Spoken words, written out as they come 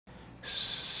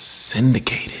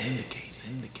Syndicated.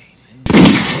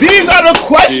 These are the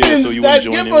questions that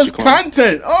give us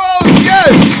content. Oh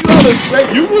yes,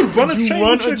 you would run a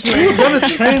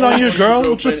train on your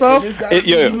girl with yourself.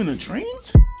 Even a train.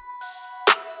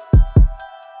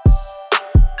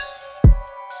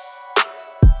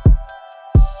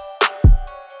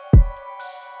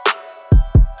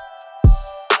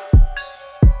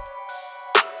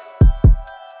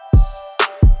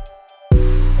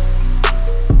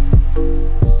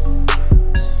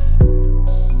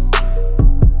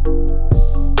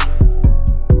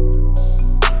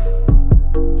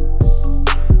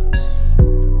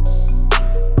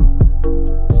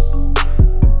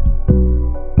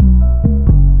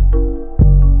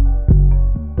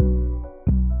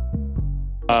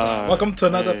 Welcome to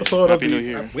another episode of Happy New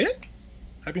Year.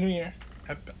 Happy New Year.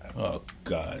 Oh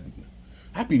God,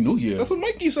 Happy New Year. That's what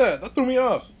Mikey said. That threw me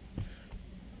off.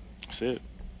 That's it.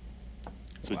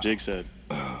 That's what Jig said.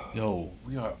 Yo,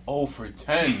 we are 0 for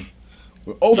 10.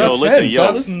 We're 0 for 10.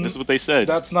 Listen, this is what they said.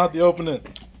 That's not the opening.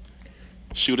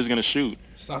 Shooter's gonna shoot.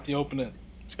 It's not the opening.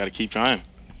 Just gotta keep trying.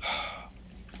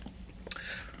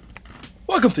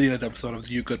 Welcome to the next episode of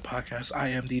the You Good Podcast. I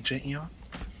am DJ Eon.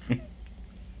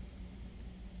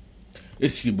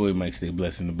 It's your boy Mike Stay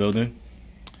Blessed in the building.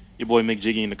 Your boy Mick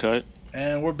Jiggy in the cut.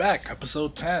 And we're back,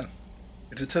 episode 10.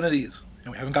 We did 10 of these,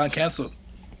 and we haven't gotten canceled.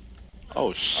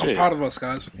 Oh shit! I'm proud of us,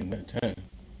 guys. 10.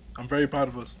 I'm very proud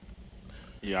of us.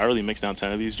 Yeah, I really mixed down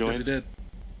 10 of these joints. Yes, you did.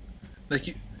 Thank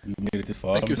you. You made it this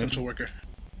far. Thank you, essential worker.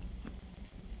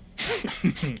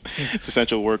 It's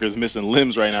essential workers missing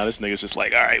limbs right now. This nigga's just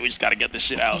like, all right, we just gotta get this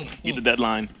shit out. Meet the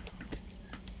deadline.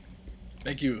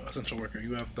 Thank you, essential worker.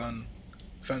 You have done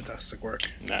fantastic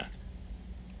work. Nah.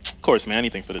 Of course, man.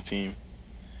 Anything for the team.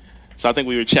 So I think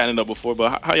we were chatting up before,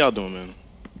 but how y'all doing, man?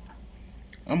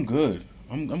 I'm good.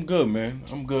 I'm good, man.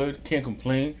 I'm good. Can't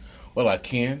complain. Well, I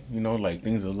can. You know, like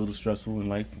things are a little stressful in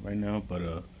life right now,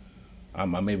 but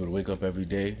I'm able to wake up every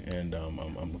day, and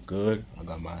I'm good. I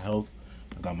got my health.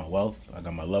 I got my wealth. I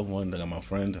got my loved ones. I got my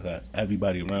friends. I got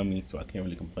everybody around me, so I can't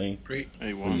really complain. Preach.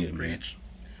 Preach.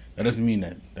 That doesn't mean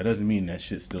that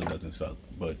shit still doesn't suck,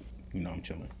 but you know, I'm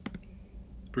chilling.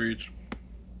 Preach.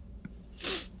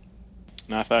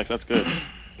 Nah, facts. That's good.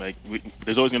 Like,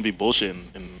 there's always gonna be bullshit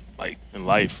in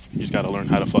life. You just gotta learn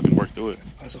how to fucking work through it.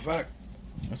 That's a fact.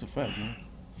 That's a fact, man.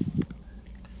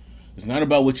 It's not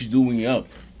about what you do when you're up.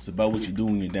 It's about what you do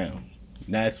when you're down.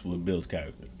 And that's what builds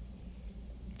character.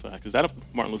 Fact. Is that a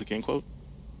Martin Luther King quote?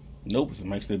 Nope, it's a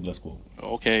Mike Stay Blessed quote.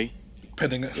 Okay.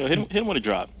 Pending. Yo, hit him with a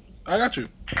drop. I got you.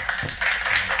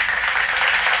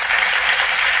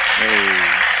 Hey.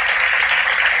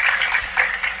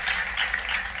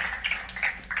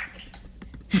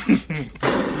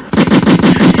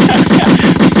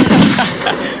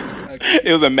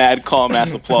 It was a mad, calm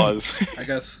ass applause. I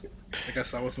guess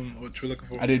that wasn't what you were looking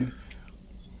for. I didn't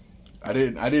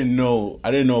know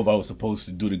if I was supposed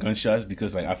to do the gunshots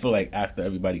because like I feel like after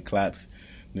everybody claps,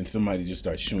 then somebody just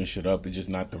starts shooting shit up. It's just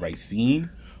not the right scene.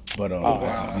 But we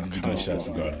did the gunshots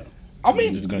regardless. I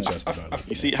mean,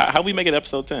 you see how we make it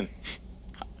episode 10?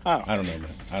 How? I don't know,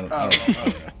 man. I don't know.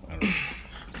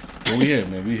 But we here,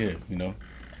 man. We here, you know.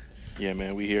 Yeah,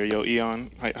 man. We here. Yo,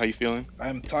 Eon, how you feeling?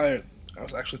 I'm tired. I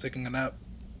was actually taking a nap.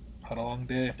 Had a long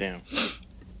day. Damn.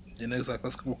 The niggas like,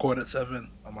 let's record at 7.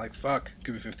 I'm like, fuck.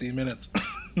 Give me 15 minutes.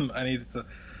 I needed to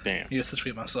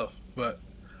situate myself. But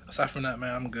aside from that,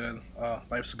 man, I'm good.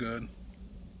 Life's good.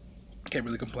 Can't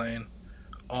really complain.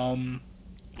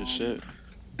 Good shit.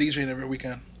 DJing every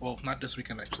weekend. Well, not this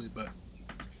weekend actually, but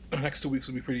the next 2 weeks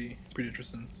will be pretty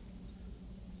interesting.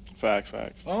 Facts.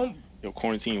 Yo,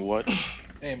 quarantine what?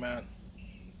 Hey man.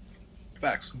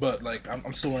 Facts, but like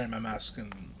I'm still wearing my mask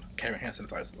and carrying hand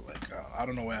sanitizer. Like I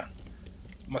don't know where.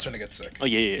 I'm not trying to get sick. Oh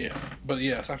yeah. But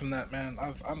yeah, aside from that, man,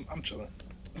 I'm chilling.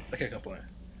 I can't complain.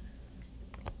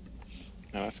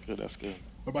 No, that's good.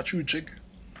 What about you, Jig?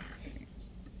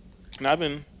 And I've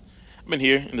been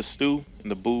here in the stew, in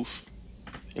the booth.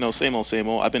 You know, same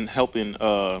old. I've been helping.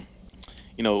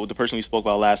 You know, the person we spoke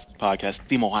about last podcast,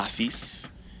 Timo Hasis.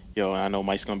 Yo, I know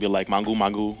Mike's gonna be like mangu.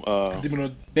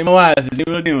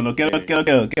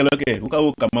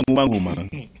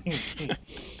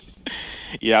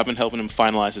 Yeah, I've been helping him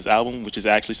finalize his album, which is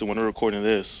actually, so when we're recording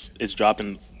this, it's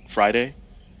dropping Friday,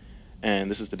 and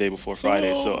this is the day before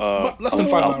Friday. So less than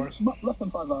 5 hours.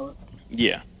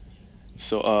 Yeah.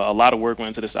 So a lot of work went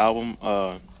into this album.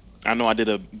 I know I did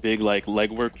a big like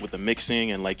legwork with the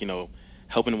mixing and like, you know,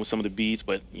 helping him with some of the beats,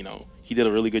 but you know, he did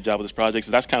a really good job with this project.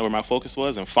 So that's kind of where my focus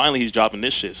was. And finally, he's dropping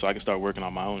this shit, so I can start working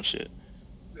on my own shit.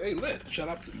 Hey, lit! Shout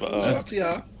out to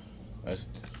y'all. That's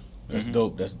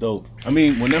dope. That's dope. I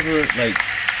mean, whenever like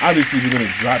obviously we're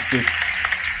gonna drop this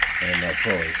and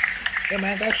pause. Yeah,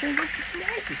 man, that show left it some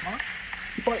asses, man.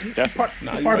 He part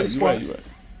of the squad. You're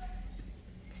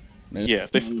right. Yeah,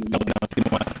 they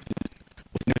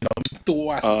Through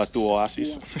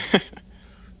Oasis.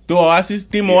 Through Oasis,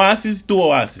 Team Oasis, Through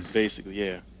Oasis. Basically,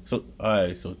 yeah. So,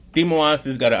 alright, so Team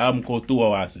Oasis got an album called Through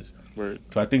Oasis. Word.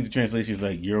 So I think the translation is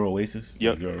like Your Oasis.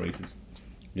 Yep. Like Your Oasis.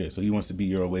 Yeah, so he wants to be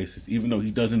Your Oasis, even though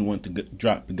he doesn't want to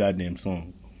drop the goddamn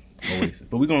song Oasis.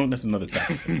 But that's another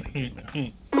topic.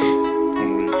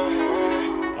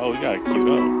 Oh, we gotta keep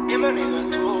up.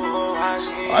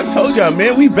 I told y'all,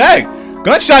 man, we back.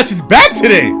 Gunshots is back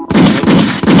today.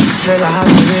 Brand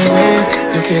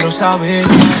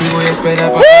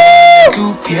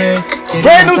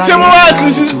new Tim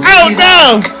Oasis is out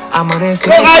now. So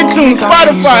iTunes,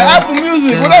 Spotify, Apple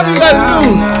Music, whatever you gotta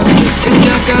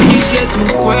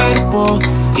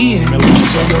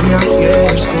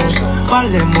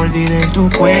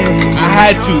I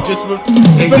had to, just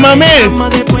for my mans.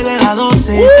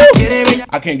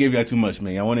 I can't give y'all too much,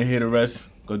 man. Y'all wanna hear the rest?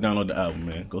 Go download the album,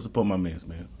 man. Go support my mans,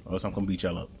 man. Or else I'm gonna beat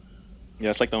y'all up. Yeah,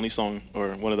 it's like the only song,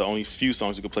 or one of the only few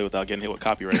songs you can play without getting hit with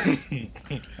copyright.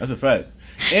 That's a fact.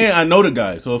 And I know the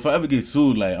guy, so if I ever get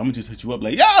sued, like, I'm gonna just hit you up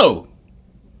like, yo!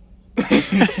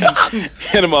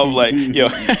 Hit him up like, yo.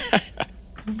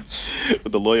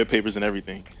 With the lawyer papers and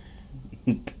everything.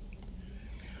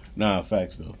 Nah,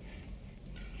 facts though.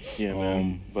 Yeah,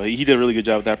 man. But he did a really good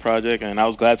job with that project, and I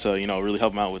was glad to, really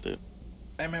help him out with it.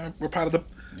 Hey, man, we're proud of the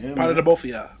both of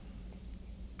y'all.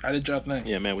 I did your thing.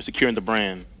 Yeah, man, we're securing the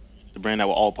brand that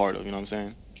we're all part of. You know what I'm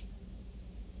saying?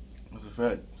 That's a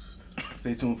fact.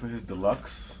 Stay tuned for his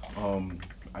deluxe.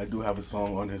 I do have a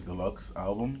song on his deluxe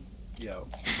album. Yo.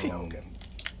 Okay.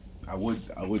 I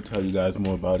would tell you guys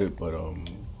more about it, but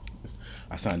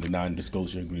I signed a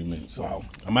non-disclosure agreement, so wow.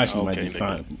 I'm actually might get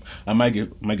signed. I might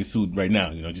get sued right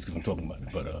now, just because I'm talking about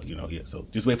it. But yeah. So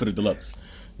just wait for the deluxe.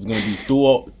 It's gonna be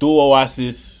through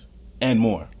Oasis and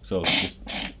more. So just.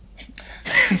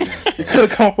 You could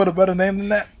have come up with a better name than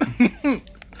that.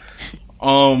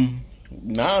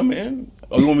 Nah, man.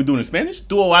 Oh, you want me to do it in Spanish?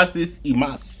 Through Oasis y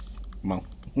más.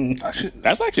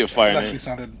 That's actually a fire name. Actually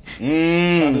sounded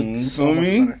you so feel much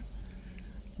me? better.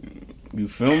 You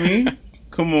feel me?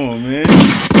 Come on, man.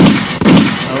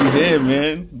 I'm here,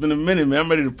 man. It's been a minute, man. I'm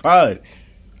ready to pod.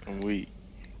 I'm weak.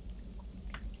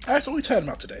 Alright, so what are we chatting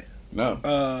about today? No.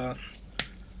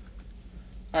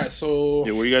 Alright, so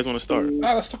yeah, where you guys want to start?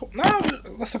 Let's talk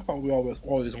about what we always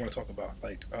want to talk about.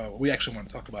 Like, we actually want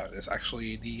to talk about is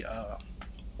actually the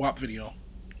WAP video.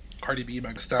 Cardi B,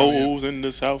 Megan Thee Stallion. Hoes in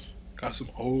this house. Got some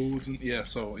hoes, and I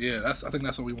think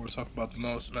that's what we want to talk about the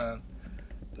most, man.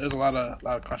 There's a lot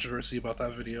of controversy about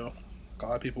that video. A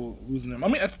lot of people losing them. I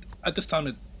mean, at this time,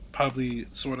 it probably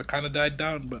sort of kind of died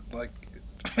down, but like,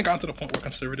 it got to the point where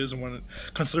conservatives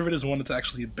wanted to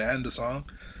actually ban the song,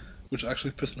 which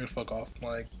actually pissed me the fuck off.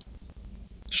 Like,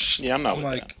 I'm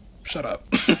like, that. Shut up.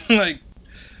 Like,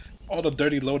 all the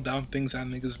dirty, low down things that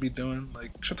niggas be doing.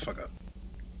 Like, shut the fuck up.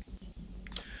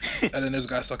 And then there's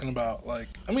guys talking about, like,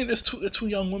 I mean, there's two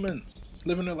young women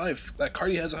living their life. Like,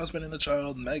 Cardi has a husband and a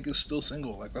child. Meg is still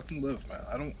single. Like, let them live,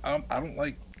 man. I don't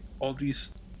like all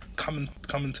these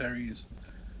commentaries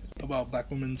about black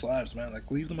women's lives, man. Like,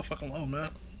 leave them a fucking alone, man.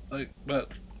 Like,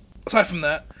 but aside from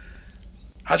that,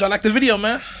 how'd y'all like the video,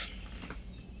 man?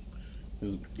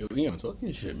 Yo, Eon, talk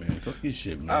your shit, man. Talk your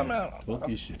shit, man.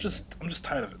 I'm just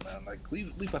tired of it, man. Like,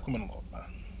 leave black women alone,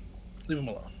 man. Leave them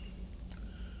alone.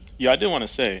 Yeah, I did want to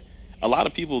say, a lot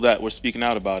of people that were speaking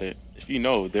out about it, if you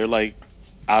know, they're like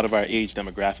out of our age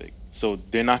demographic, so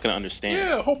they're not gonna understand.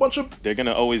 Yeah, a whole bunch of. They're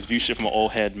gonna always view shit from an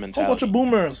old head mentality. A whole bunch of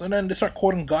boomers, and then they start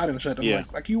quoting God and shit. Yeah.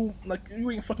 Like you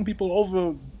ain't fucking people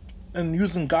over and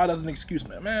using God as an excuse,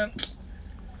 man. Man,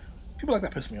 people like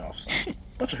that piss me off. Son.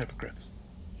 Bunch of hypocrites.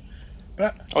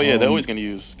 But, they're always gonna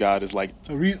use God as like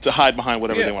to hide behind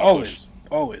whatever they want to push.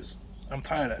 Always. I'm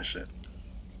tired of that shit.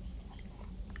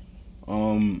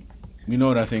 You know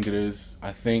what I think it is?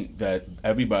 I think that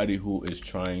everybody who is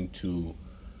trying to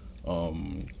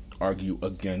argue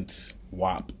against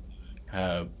WAP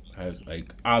has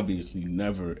like obviously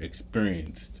never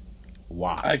experienced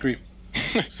WAP. I agree.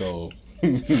 So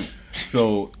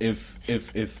if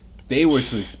they were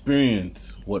to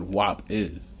experience what WAP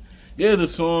is, the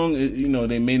song,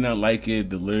 they may not like it,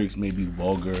 the lyrics may be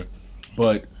vulgar,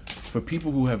 but for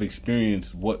people who have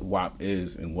experienced what WAP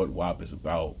is and what WAP is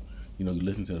about, you know, you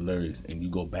listen to the lyrics and you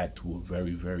go back to a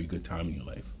very, very good time in your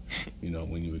life. You know,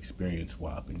 when you experience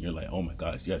WAP and you're like, oh my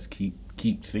gosh, yes, keep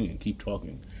singing, keep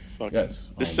talking. Fuck.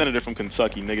 Yes. This senator from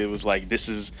Kentucky, nigga, was like, this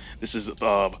is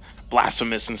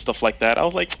blasphemous and stuff like that. I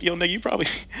was like, yo, nigga, you probably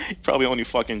only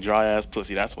fucking dry ass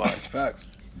pussy. That's why. Facts.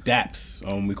 Daps.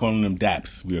 We're calling them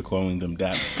Daps. We are calling them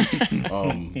Daps.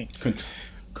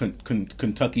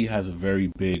 Kentucky has a very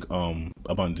big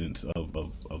abundance of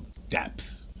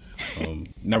Daps.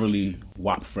 Not really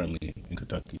WAP friendly in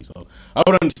Kentucky, so I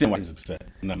would understand why he's upset.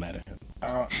 I'm not mad at him.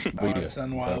 I don't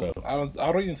understand why.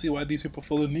 I don't even see why these people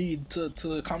feel the need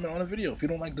to comment on a video. If you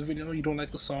don't like the video, you don't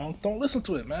like the song, don't listen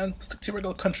to it, man. Stick to your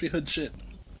regular country hood shit.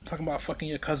 Talking about fucking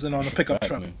your cousin on a pickup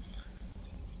truck.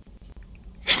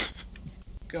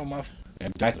 Get on my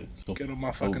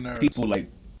fucking nerves. People like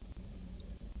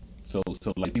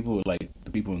people like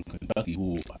the people in Kentucky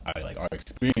who are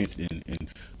experienced in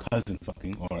cousin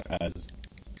fucking, or as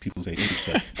people say,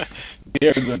 incest.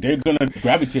 they're gonna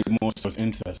gravitate more towards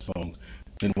incest songs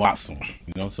than WAP songs.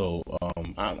 You know, so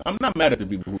I'm not mad at the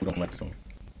people who don't like the song.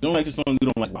 You don't like the song, you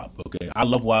don't like WAP. Okay, I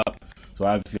love WAP, so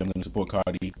obviously I'm gonna support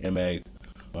Cardi and Meg.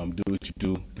 Do what you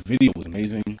do. The video was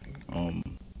amazing.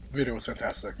 Video was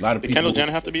fantastic. A lot of Did people. Kendall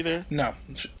Jenner have to be there? No,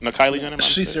 Kylie Jenner.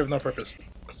 She served no purpose.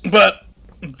 But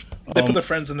they put their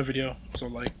friends in the video, so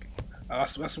like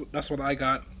that's what I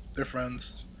got. Their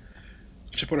friends.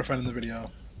 She put her friend in the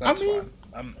video. That's fine.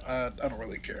 I don't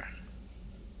really care.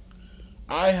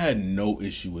 I had no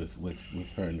issue with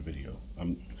her in the video.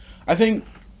 I think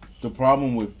the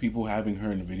problem with people having her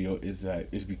in the video is that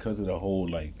it's because of the whole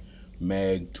like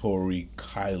Meg, Tory,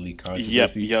 Kylie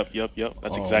controversy. Yep.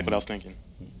 That's exactly what I was thinking.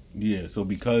 Yeah, so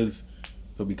because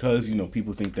you know,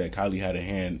 people think that Kylie had a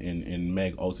hand in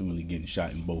Meg ultimately getting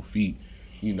shot in both feet.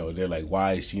 You know, they're like,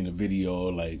 why is she in the video?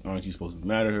 Like, aren't you supposed to be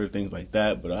mad at her? Things like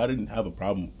that. But I didn't have a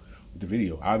problem with the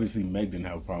video. Obviously, Meg didn't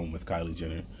have a problem with Kylie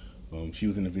Jenner. She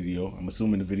was in the video. I'm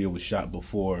assuming the video was shot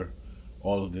before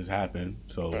all of this happened.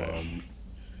 So,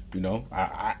 you know,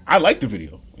 I liked the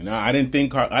video. You know, I didn't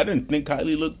think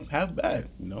Kylie looked half bad.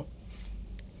 You know,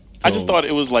 so, I just thought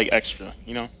it was like extra.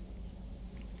 You know,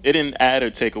 it didn't add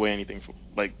or take away anything for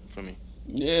me.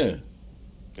 Yeah,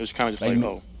 it was kind of just like,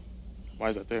 oh, why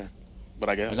is that there? But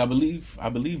I guess like I believe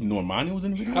Normani was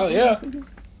in the video. Oh yeah,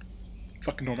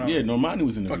 fucking Normani. Yeah, Normani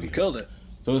was in the fucking video. Killed it.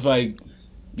 So it's like,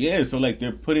 yeah, so like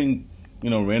they're putting,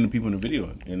 you know, random people in the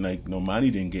video, and like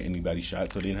Normani didn't get anybody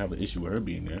shot, so they didn't have an issue with her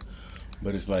being there.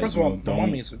 But it's like, first of all,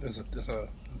 Normani is a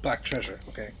black treasure.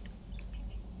 Okay.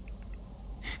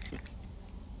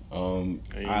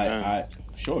 I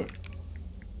sure.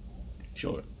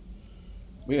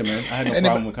 But yeah, man, I had no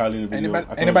problem with Kylie in the video.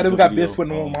 Anybody who got beef with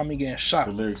Normani getting shot.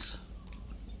 The lyrics.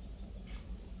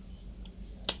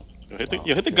 Hit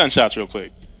the gunshots real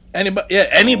quick.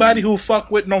 Anybody who fuck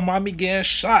with Normani getting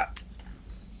shot.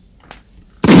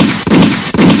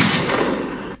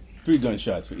 3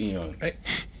 gunshots for Eon. Hey,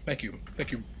 thank you,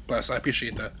 Bless. I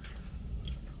appreciate that.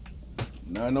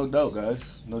 Nah, no doubt,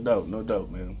 guys. No doubt,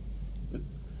 man.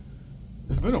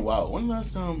 It's been a while. When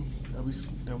last time that we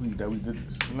did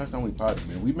this? When last time we potted,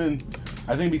 man?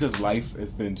 I think because life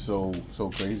has been so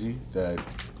crazy that,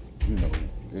 you know,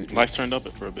 life turned up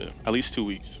for a bit, at least 2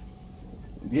 weeks.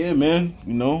 Yeah, man.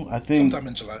 You know, I think sometime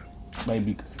in July. Like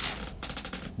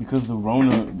because of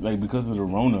the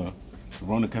Rona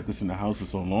kept us in the house for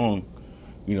so long.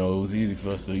 You know, it was easy for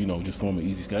us to, you know, just form an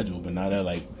easy schedule. But now that,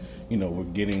 like, you know, we're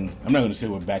getting, I'm not going to say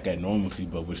we're back at normalcy,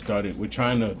 but we're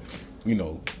trying to, you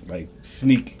know, like,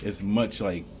 sneak as much,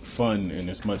 like, fun and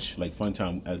as much, like, fun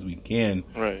time as we can.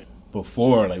 Right.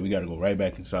 Before, like, we got to go right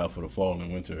back inside for the fall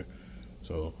and winter.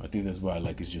 So I think that's why,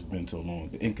 like, it's just been so long.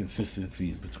 The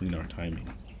inconsistencies between our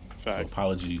timing. Facts. So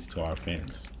apologies to our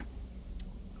fans.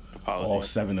 All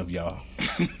 7 of y'all.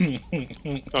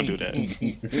 Don't do that.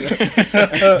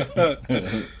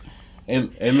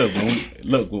 and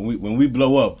look, when we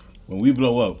blow up,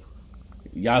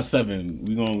 y'all 7,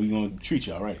 we gonna treat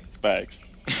y'all right. Facts.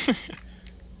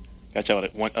 Got y'all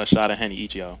a shot of Henny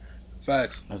each, y'all.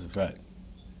 Facts. That's a fact.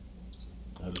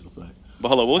 That is a fact. But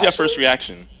hold on, what was your first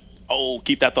reaction? Oh,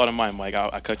 keep that thought in mind, Mike.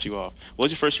 I cut you off. What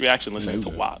was your first reaction listening to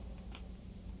WAP?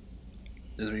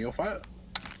 Is video fire?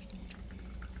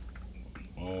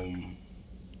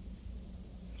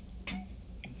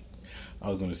 I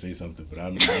was gonna say something, but I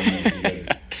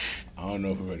don't know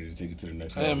if we're ready to take it to the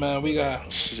next level. Hey man,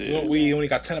 we only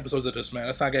got 10 episodes of this, man.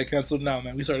 Let's not get canceled now,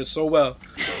 man. We started so well.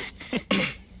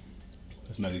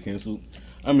 Let's not get canceled.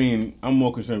 I mean, I'm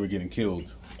more concerned with getting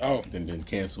killed than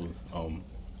canceled.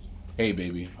 Hey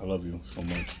baby, I love you so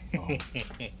much.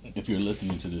 If you're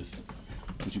listening to this,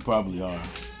 which you probably are.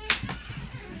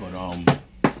 But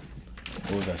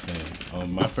what was I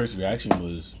saying? My first reaction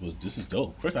was this is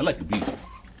dope. First, I like the beat.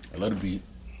 I love the beat.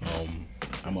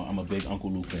 I'm a big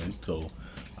Uncle Luke fan, so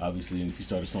obviously, if you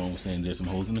start a song with saying there's some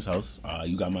hoes in this house,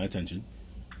 you got my attention.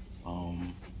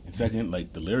 And second,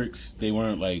 like the lyrics, they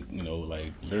weren't like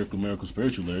like lyrical, miracle,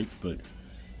 spiritual lyrics, but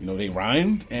they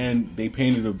rhymed and they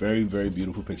painted a very, very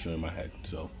beautiful picture in my head.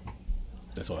 So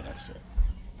that's all I got to say.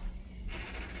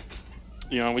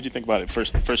 What'd you think about it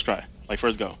first try, like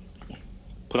first go?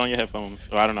 Put on your headphones,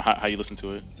 or I don't know how you listen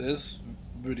to it. This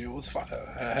video was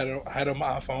fire. I had it on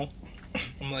my iPhone.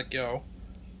 I'm like, yo,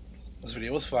 this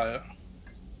video was fire.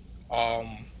 I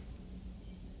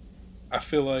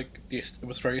feel like it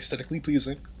was very aesthetically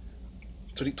pleasing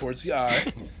towards the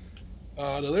eye.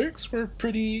 The lyrics were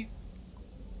pretty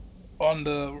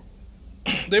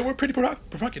they were pretty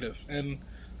provocative, and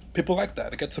people like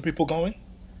that. It gets some people going.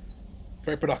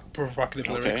 Very provocative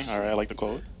lyrics. Okay, all right, I like the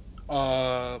quote.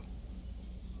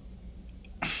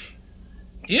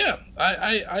 Yeah,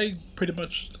 I pretty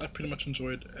much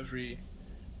enjoyed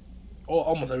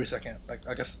almost every second. Like,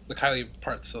 I guess the Kylie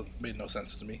part still made no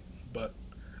sense to me, but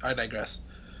I digress.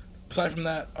 Aside from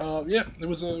that, yeah, it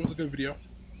was a good video.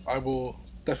 I will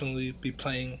definitely be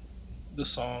playing this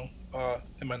song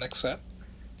in my next set.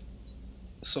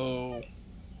 So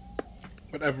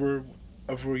whatever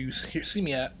you see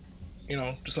me at,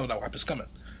 just know that WAP is coming.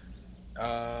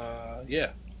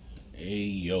 Yeah. Hey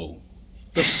yo.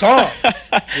 The song, man.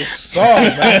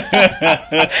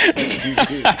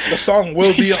 The song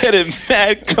will be. He said it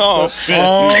mad calm. The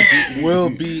song will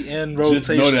be in rotation. Just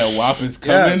know that WAP is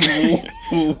coming. Yes.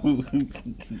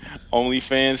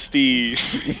 OnlyFans Steve.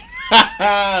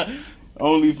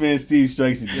 OnlyFans Steve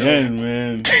strikes again,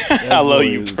 man. I love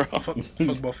you, bro. Fuck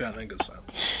both y'all niggas, son.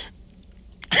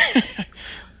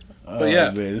 But yeah,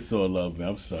 man, it's all love, man.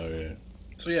 I'm sorry.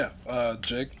 So yeah,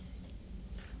 Jig.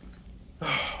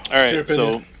 All right,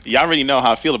 so y'all already know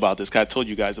how I feel about this, because I told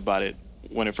you guys about it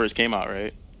when it first came out,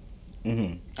 right?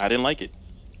 Mm-hmm. I didn't like it,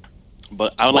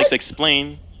 but I would like to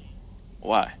explain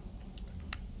why.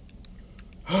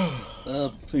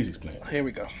 Please explain. Here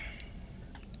we go.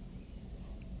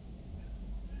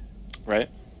 Right?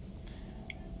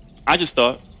 I just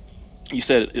thought you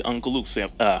said an Uncle Luke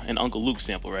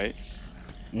sample, right?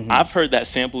 Mm-hmm. I've heard that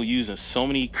sample used in so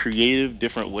many creative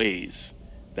different ways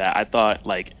that I thought,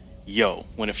 like, yo,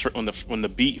 when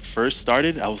the beat first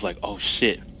started, I was like, oh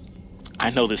shit, I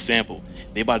know this sample.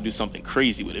 They about to do something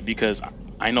crazy with it, because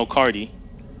I know Cardi,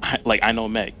 I know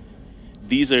Meg.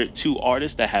 These are two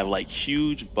artists that have like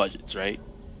huge budgets, right?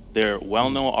 They're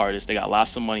well-known artists. They got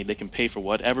lots of money. They can pay for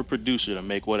whatever producer to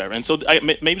make whatever. And so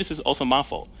maybe this is also my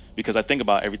fault, because I think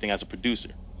about everything as a producer,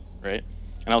 right?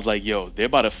 And I was like, yo, they're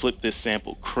about to flip this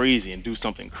sample crazy and do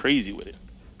something crazy with it.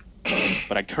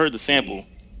 But I heard the sample.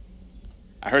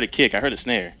 I heard a kick. I heard a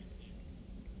snare.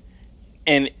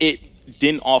 And it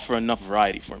didn't offer enough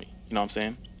variety for me. You know what I'm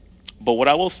saying? But what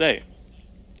I will say,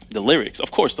 the lyrics, of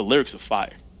course, the lyrics are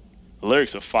fire. The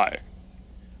lyrics are fire.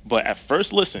 But at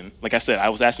first listen, like I said, I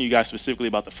was asking you guys specifically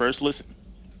about the first listen.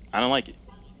 I don't like it.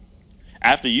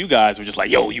 After you guys were just like,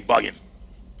 yo, you bugging,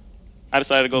 I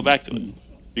decided to go back to it,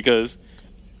 because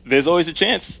there's always a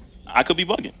chance I could be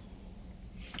bugging.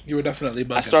 You were definitely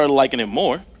bugging. I started liking it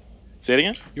more. Say it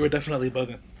again? You were definitely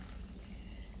bugging.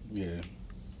 Yeah.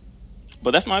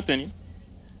 But that's my opinion.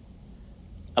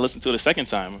 I listened to it a second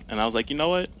time, and I was like, you know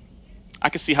what? I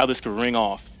can see how this could ring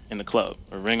off in the club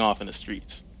or ring off in the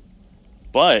streets.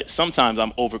 But sometimes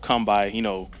I'm overcome by,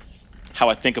 how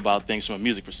I think about things from a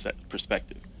music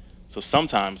perspective. So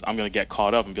sometimes I'm going to get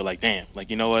caught up and be like, damn, like,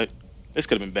 you know what? This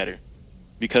could have been better.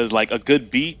 Because, like, a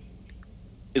good beat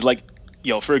is like,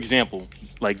 yo, for example,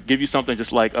 like, give you something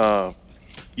just like,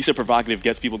 you said provocative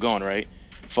gets people going, right?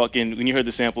 Fucking, when you heard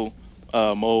the sample,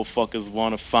 motherfuckers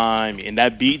want to find me, and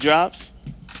that beat drops,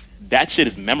 that shit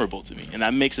is memorable to me. And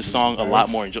that makes the song a lot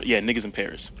more enjoyable. Yeah, niggas in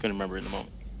Paris. Couldn't remember it in the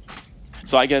moment.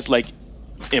 So I guess, like,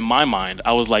 in my mind,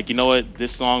 I was like, you know what?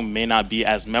 This song may not be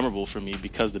as memorable for me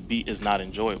because the beat is not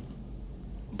enjoyable.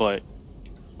 But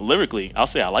lyrically, I'll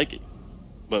say I like it.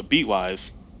 But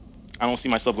beat-wise, I don't see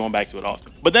myself going back to it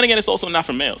often. But then again, it's also not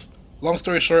for males. Long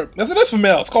story short, yes, it is for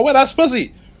males. It's called Wet Ass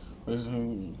Pussy.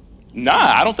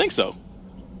 Nah, I don't think so.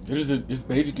 It's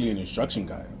basically an instruction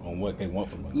guide on what they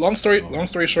want from us. Long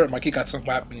story short, Mikey got some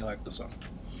WAP and he liked the song.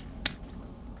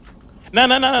 No,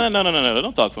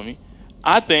 don't talk for me.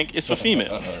 I think it's for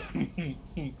females.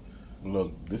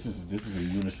 Look, this is a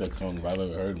unisex song if I've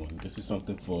ever heard one. This is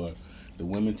something for the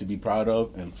women to be proud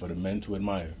of and for the men to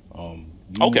admire.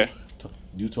 Okay.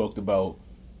 You talked about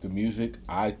the music.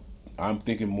 I'm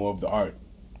thinking more of the art.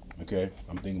 Okay,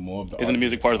 I'm thinking more of the. Isn't the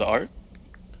music part of the art?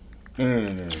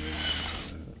 No.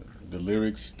 the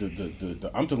lyrics, the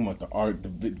I'm talking about the art,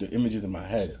 the images in my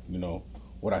head. You know,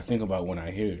 what I think about when I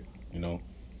hear it. You know,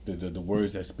 the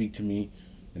words that speak to me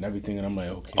and everything, and I'm like,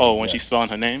 okay. Oh, when she's spelling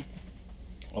her name.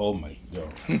 Oh my, yo,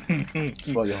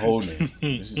 spell your whole name.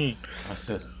 I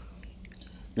said.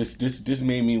 This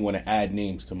made me want to add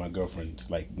names to my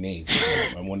girlfriend's like names.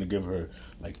 I want to give her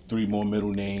like 3 more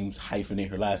middle names, hyphenate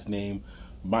her last name.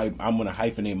 I'm gonna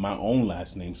hyphenate my own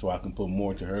last name so I can put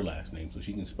more to her last name so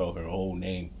she can spell her whole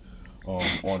name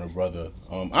on her brother.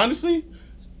 Honestly,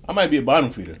 I might be a bottom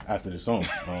feeder after this song.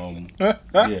 Yeah,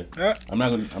 I'm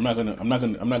not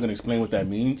gonna explain what that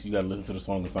means. You gotta listen to the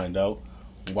song to find out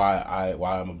why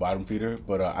I'm a bottom feeder.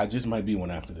 But I just might be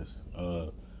one after this.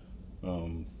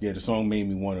 Yeah, the song made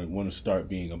me want to start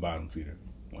being a bottom feeder.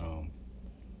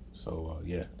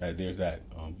 Yeah, there's that.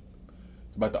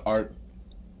 It's about the art,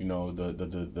 you know,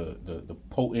 the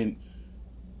potent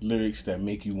lyrics that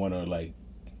make you want to like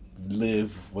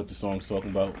live what the song's talking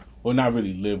about. Well, not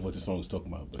really live what the song's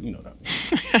talking about, but you know that.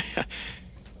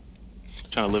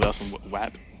 Trying to live out some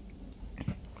WAP.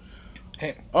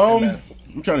 Hey, I'm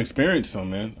trying to experience some,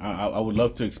 man. I would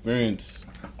love to experience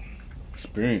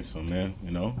some, man. You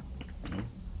know.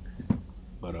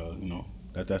 But you know,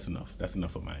 that's enough. That's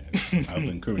enough of my end. I've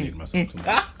incriminated myself too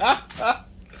much.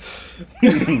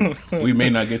 We may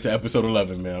not get to episode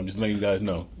 11, man. I'm just letting you guys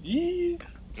know. Yeah.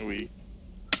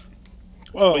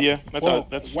 Well, yeah,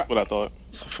 that's what I thought.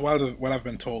 For what I've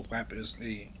been told, WAP is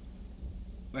a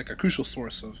crucial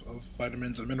source of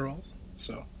vitamins and minerals.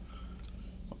 So.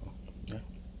 Yeah.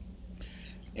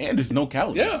 And it's no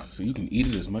calories. Yeah. So you can eat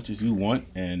it as much as you want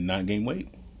and not gain weight.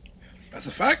 That's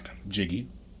a fact. Jiggy.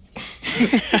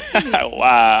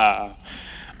 Wow.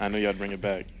 I know y'all bring it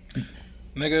back.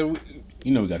 Nigga.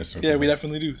 You know we got to circle. Yeah, we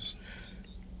definitely do.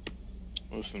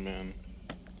 Listen, man.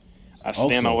 I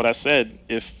stand on what I said.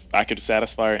 If I could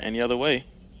satisfy her any other way,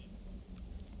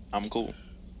 I'm cool.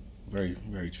 Very,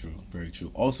 very true. Very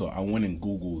true. Also, I went and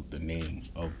Googled the name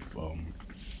of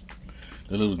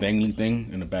the little dangly thing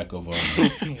in the back of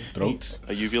throats.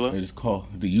 A uvula? It's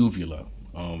called the uvula.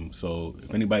 So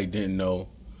if anybody didn't know,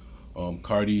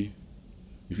 Cardi,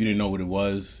 if you didn't know what it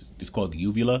was, it's called the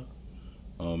uvula.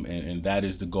 And that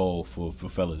is the goal for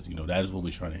fellas. You know, that is what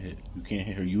we're trying to hit. You can't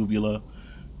hit her uvula,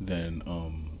 then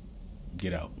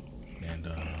get out. And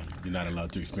you're not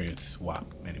allowed to experience WAP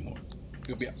anymore.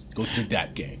 Go to the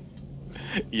DAP gang.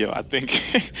 Yo, I think,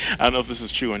 I don't know if this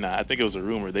is true or not. I think it was a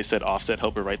rumor. They said Offset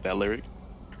helped her write that lyric.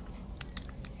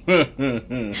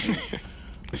 I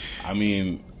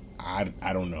mean,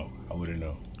 I don't know. I wouldn't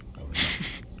know.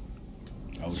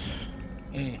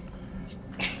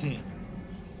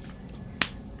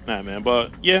 Nah, man,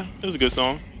 but yeah, it was a good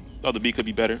song. Thought the beat could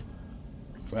be better.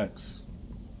 Facts.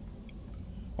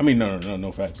 I mean,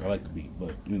 no facts. I like the beat,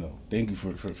 but you know, thank you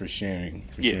for sharing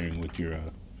with your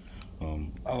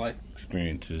I like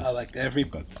experiences. I liked every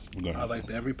part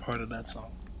of that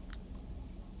song.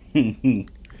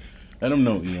 Let them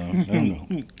know, Eon. Let them know.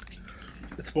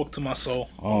 It spoke to my soul.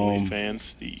 Fan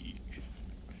Steve.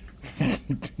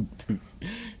 It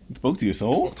spoke to your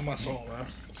soul? It spoke to my soul, man.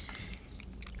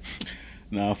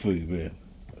 Nah, I feel you, man.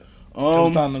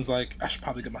 Those times I was like, I should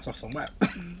probably get myself some WAP.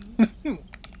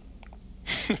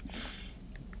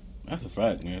 That's a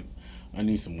fact, man. I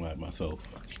need some WAP myself.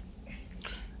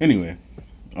 Anyway,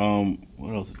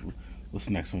 what else? What's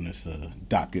next on this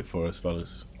docket for us,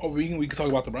 fellas? Oh, we can talk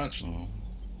about the brunch.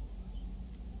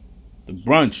 The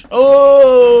brunch.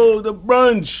 Oh, the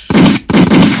brunch.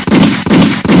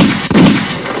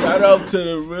 Shout out to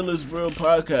the Realest Real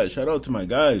podcast. Shout out to my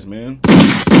guys, man.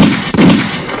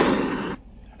 I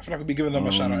feel like we'll be giving them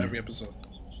a shout out every episode.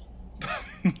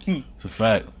 It's a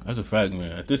fact. That's a fact,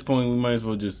 man. At this point, we might as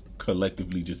well just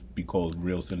collectively just be called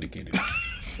Real Syndicated.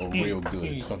 Or Real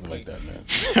Good. Something like that, man.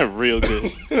 Real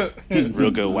good.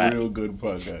 Real good WAP. Real good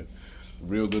podcast.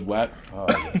 Real good WAP. Oh,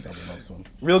 yes, something.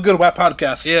 Real good WAP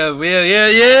podcast. Yeah.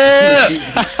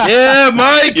 Yeah,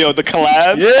 Mike. Yo, the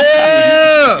collab.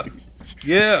 Yeah.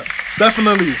 Yeah,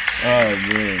 definitely. Oh,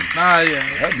 man. Nah,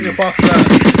 yeah. You can pause that.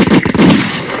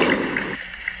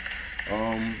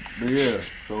 But yeah,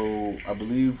 so I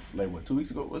believe, 2 weeks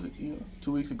ago, was it? Yeah,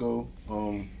 2 weeks ago.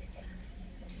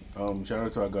 Shout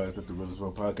out to our guys at the Realest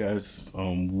Real podcast.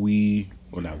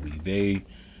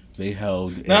 They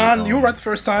held. Nah, you were right the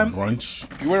first time. Brunch.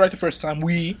 You were right the first time.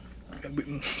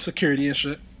 Security and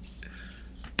shit.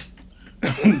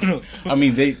 I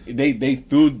mean, they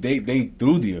threw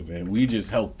the event. We just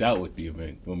helped out with the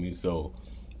event. Feel me? So,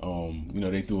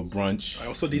 they threw a brunch. I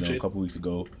also DJ'd a couple weeks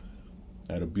ago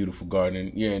at a beautiful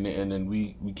garden. Yeah, and then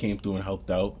we came through and helped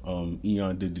out.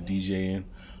 Eon did the DJing.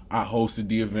 I hosted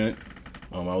the event.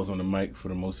 I was on the mic for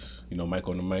the most, mic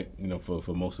on the mic,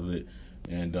 for most of it.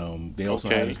 And they also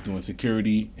had us doing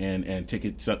security and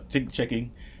ticket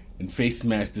checking and face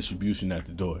mask distribution at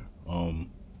the door.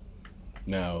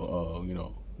 Now,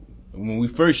 when we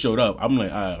first showed up, I'm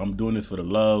like, all right, I'm doing this for the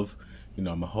love.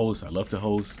 I'm a host. I love to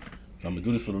host. So I'm going to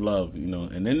do this for the love,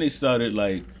 And then they started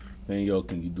like saying, yo,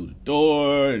 can you do the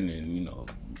door? And then,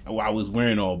 I was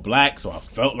wearing all black, so I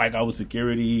felt like I was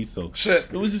security. So shit,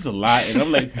 it was just a lot. And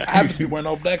I'm like, I happen to be wearing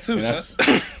all black too,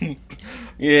 son.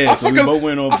 Yeah, so we both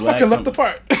wearing all black. I fucking looked the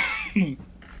part.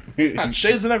 Had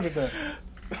shades and everything.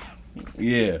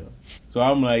 Yeah. So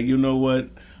I'm like, you know what?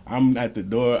 I'm at the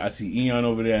door. I see Eon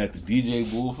over there at the DJ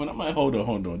booth, and I'm like, hold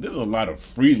on. There's a lot of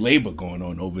free labor going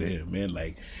on over here, man.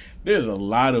 Like, there's a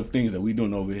lot of things that we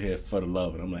doing over here for the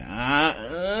love, and I'm like,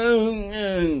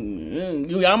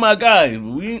 y'all my guys.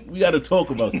 We got to talk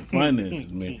about some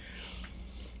finances, man.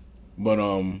 But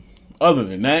other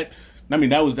than that, I mean,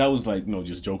 that was like,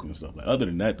 just joking and stuff. Like, other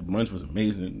than that, the brunch was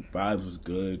amazing. Vibes was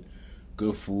good.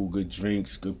 Good food, good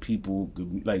drinks, good people,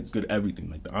 good everything.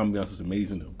 Like, the ambiance was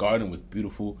amazing. The garden was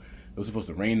beautiful. It was supposed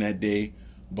to rain that day,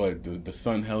 but the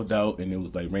sun held out and it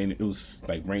was like rain. It was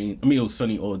like rain. I mean, it was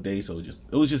sunny all day, so it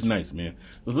was just nice, man. It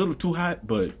was a little too hot,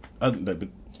 but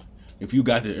if you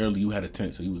got there early, you had a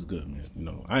tent, so you was good, man.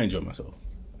 I enjoyed myself.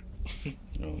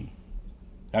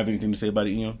 Have anything to say about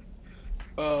it, Eon?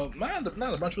 Man, the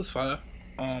brunch was fire.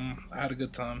 I had a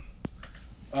good time.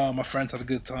 My friends had a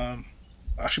good time.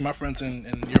 Actually, my friends and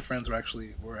your friends were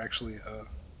actually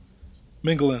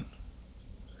mingling,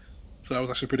 so that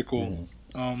was actually pretty cool.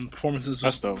 Mm-hmm. Performances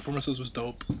was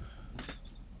dope.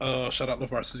 Shout out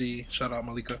LaVarsity. Shout out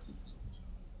Malika.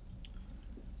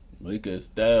 Malika is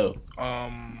dope.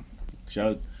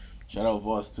 Shout out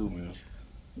Voss too, man.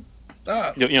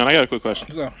 Yo, I got a quick question.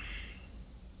 So,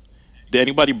 did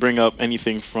anybody bring up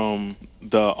anything from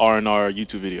the R&R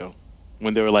YouTube video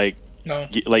when they were like? No.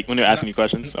 Like when they're asking you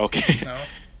questions? Okay. No.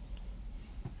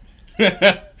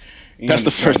 That's the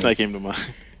first thing that came to mind.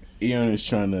 Eon is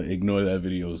trying to ignore that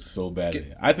video so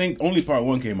badly. I think only part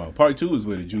 1 came out. Part 2 is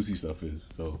where the juicy stuff is.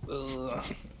 So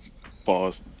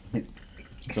pause.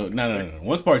 So no.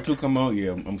 Once part 2 come out,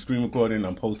 yeah, I'm screen recording,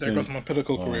 I'm posting. There goes my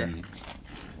political career.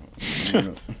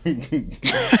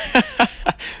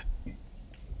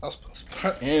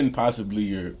 And possibly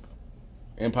your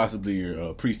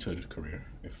priesthood career,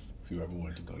 if you ever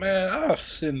wanted to go. Man, I've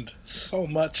sinned so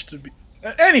much to be.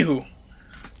 Anywho,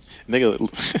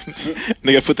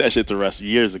 nigga put that shit to rest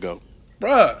years ago,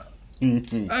 bruh.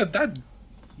 Yeah,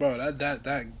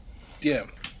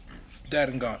 dead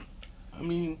and gone. I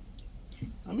mean,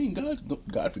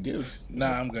 God forgives.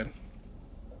 Nah, I'm good.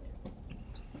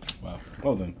 Wow.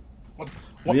 Well then. Once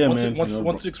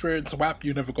you experience WAP,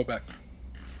 you never go back.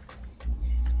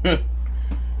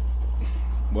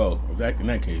 Well, in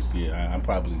that case, yeah, I'm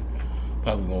probably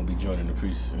won't be joining the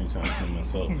priests anytime soon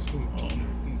myself.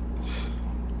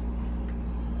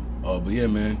 But yeah,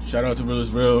 man, shout out to Real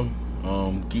is Real.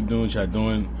 Keep doing what y'all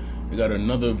doing. We got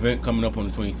another event coming up on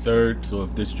the 23rd, so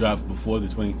if this drops before the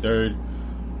 23rd,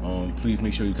 please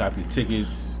make sure you copy the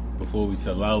tickets before we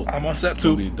sell out. I'm on set too.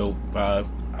 It'll be a dope vibe.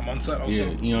 I'm on set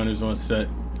also. Yeah, Eon is on set.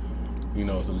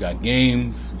 So we got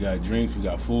games, we got drinks, we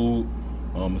got food.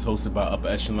 It's hosted by Upper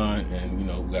Echelon, and we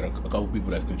got a couple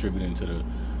people that's contributing to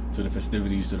the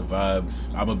festivities, to the vibes.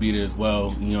 I'm gonna be there as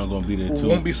well. Eon gonna be there too.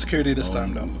 Won't be security this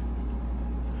time though.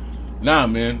 Nah,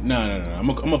 man, nah. I'm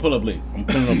gonna pull up late. I'm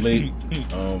pulling up late.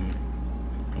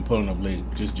 I'm pulling up late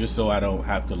just so I don't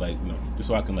have to just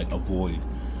so I can avoid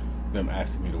them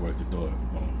asking me to work the door.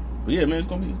 But yeah, man, it's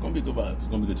gonna be a good vibe. It's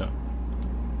gonna be a good time.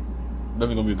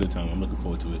 Definitely gonna be a good time. I'm looking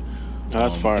forward to it.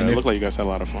 That's fire. It looked like you guys had a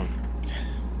lot of fun.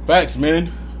 Facts,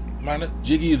 man. Mine.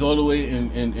 Jiggy is all the way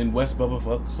in West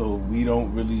Bubblefuck, so we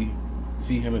don't really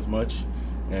see him as much,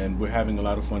 and we're having a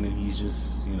lot of fun. And he's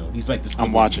just, he's like the Squidward.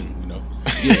 I'm watching.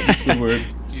 Yeah, the Squidward,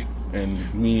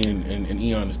 and me and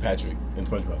Eon is Patrick in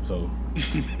SpongeBob. So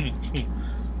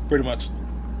pretty much.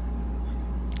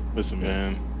 Listen,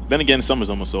 man. Then again, summer's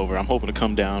almost over. I'm hoping to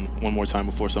come down one more time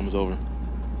before summer's over.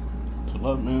 Good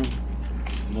luck, man.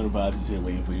 Another vibes is here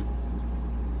waiting for you.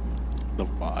 The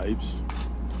vibes.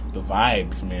 The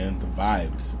vibes, man. The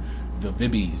vibes. The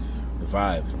vibbies. The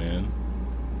vibes, man.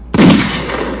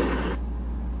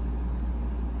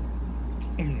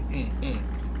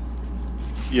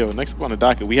 Yo, next up on the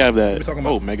docket, we have that.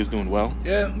 Mega's doing well.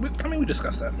 Yeah, we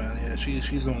discussed that, man. Yeah,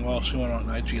 she's doing well. She went on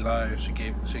IG Live. She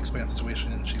explained the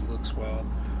situation, and she looks well.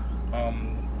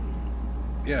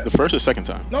 Yeah. The first or second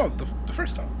time? No, the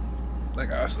first time.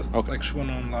 Like she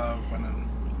went on live and then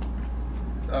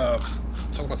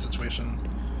talk about the situation.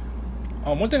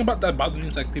 One thing about that bothers me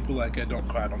is like people like, yeah, don't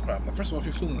cry. I'm like, first of all, if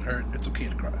you're feeling hurt, it's okay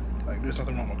to cry. Like, there's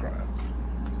nothing wrong with crying.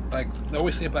 Like, they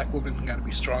always say black women gotta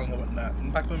be strong and whatnot.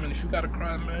 And black women, if you gotta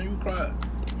cry, man, you cry.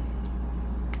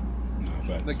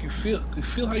 Like, you feel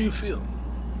how you feel.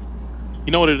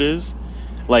 You know what it is?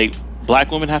 Like,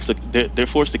 black women have to, they're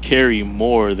forced to carry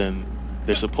more than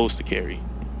they're supposed to carry.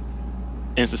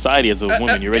 In society, as a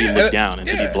woman, you're already looked down, and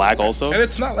to be black also. And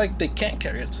it's not like they can't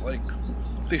carry it. It's like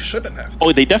they shouldn't have to.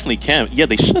 Oh, they definitely can. Yeah,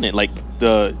 they shouldn't. Like,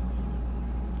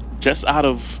 just out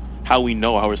of how we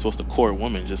know how we're supposed to court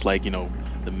women, just like, you know,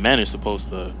 the men are supposed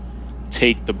to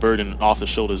take the burden off the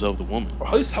shoulders of the woman. Or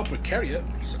at least help her carry it,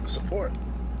 support.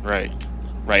 Right.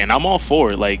 And I'm all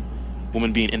for, like,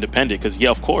 women being independent, because, yeah,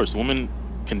 of course, women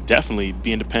can definitely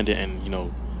be independent and, you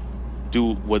know,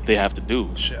 do what they have to do.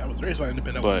 Shit, I was raised by an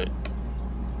independent woman.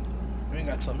 You ain't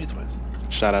gotta tell me twice.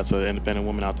 Shout out to the independent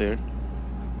women out there.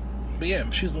 But yeah,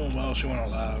 she's doing well. She went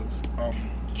on live.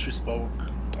 She spoke.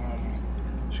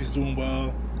 She's doing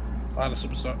well. A lot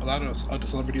of other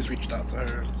celebrities reached out to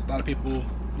her. A lot of people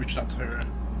reached out to her.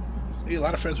 Yeah, a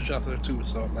lot of friends reached out to her too.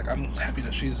 So like, I'm happy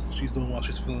that she's doing well.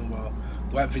 She's feeling well.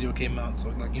 The WAP video came out, so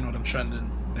like, you know, they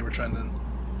were trending.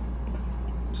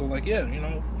 So like, yeah, you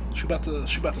know, she about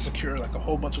to secure like a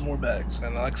whole bunch of more bags,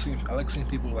 and I like seeing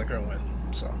people like her win.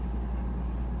 So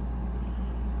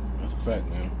that's a fact,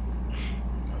 man.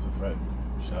 That's a fact.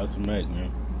 Shout out to Meg,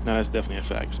 man. No, that's definitely a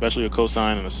fact. Especially a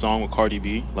co-sign and a song with Cardi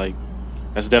B. Like,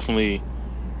 that's definitely,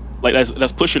 like,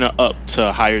 that's pushing her up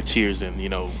to higher tiers than, you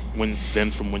know,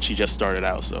 from when she just started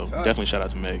out. So definitely shout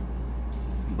out to Meg.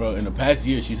 Bro, in the past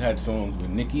year, she's had songs with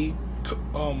Nicki,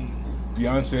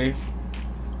 Beyonce.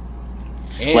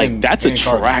 Like, that's a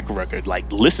track Cardi. record.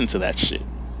 Like, listen to that shit.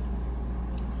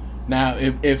 Now,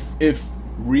 if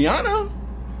Rihanna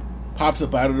pops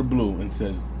up out of the blue and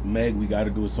says, Meg, we got to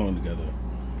do a song together,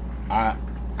 I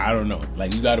don't know.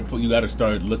 Like, you gotta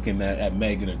start looking at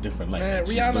Meg in a different light. Man,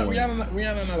 like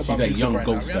Rihanna not about music right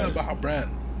now. Rihanna about her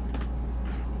brand.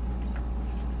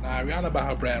 Nah, Rihanna about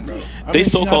her brand, bro. They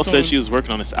so-called said she was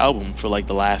working on this album for like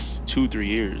the last 2-3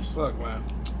 years. Look, man,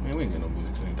 we ain't getting no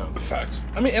music anytime. Facts.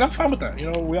 I mean, and I'm fine with that.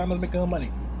 You know, Rihanna's making her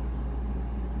money.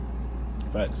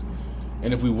 Facts.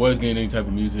 And if we was getting any type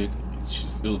of music,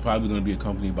 it was probably going to be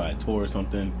accompanied by a tour or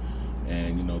something.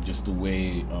 And, you know, just the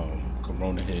way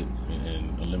Corona hit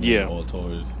and eliminated all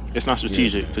tours. It's not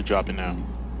strategic to drop it now.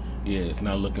 Yeah, it's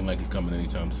not looking like it's coming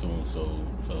anytime soon. So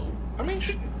I mean,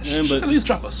 she should at least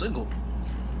drop a single.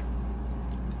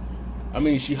 I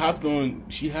mean, she hopped on.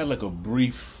 She had like a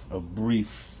brief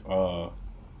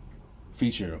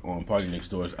feature on Party Next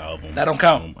Door's album. That don't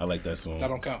count. I like that song. That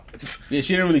don't count. She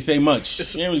didn't really say much. She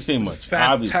didn't really say much. It's a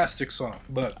fantastic song,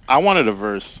 but I wanted a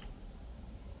verse.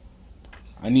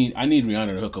 I need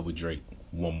Rihanna to hook up with Drake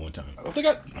one more time. I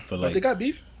feel like they got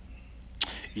beef.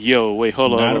 Yo, wait,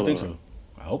 hold on. I don't think so.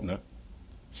 I hope not.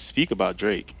 Speak about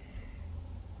Drake.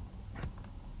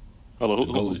 Hold on.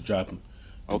 The GOAT is dropping.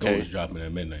 The Okay. GOAT is dropping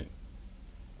at midnight.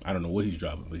 I don't know what he's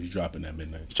dropping, but he's dropping at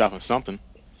midnight. He's dropping something.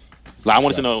 Like, I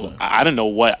wanted to know. I didn't know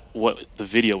what the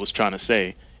video was trying to say.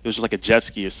 It was just like a jet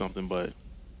ski or something, but.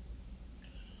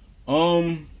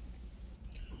 I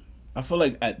feel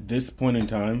like at this point in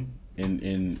time,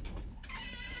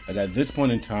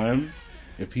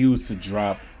 if he was to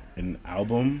drop an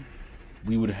album,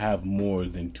 we would have more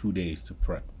than 2 days to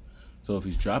prep. So if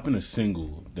he's dropping a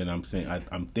single, then I'm thinking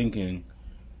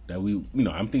that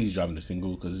I'm thinking he's dropping a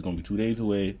single because it's gonna be 2 days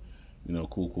away. You know,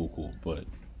 cool. But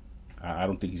I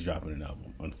don't think he's dropping an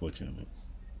album, unfortunately.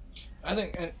 I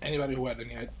think anybody who had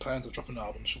any plans of dropping an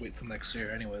album should wait till next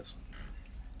year, anyways.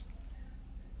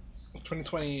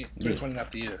 2020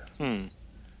 not the year.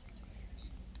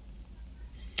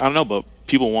 I don't know, but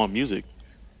people want music.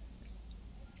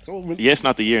 So it's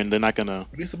not the year, and they're not gonna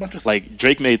release a bunch of like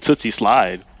Drake made Tootsie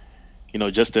Slide, you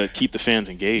know, just to keep the fans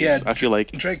engaged. Yeah, I feel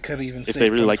like Drake could even if they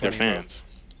really like their fans.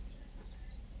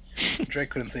 Drake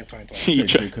couldn't save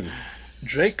 2020.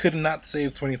 Drake could not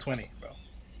save 2020, bro.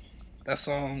 That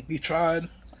song, he tried.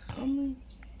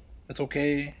 It's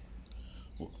okay.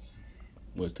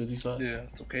 What, Tootsie Slide? Yeah,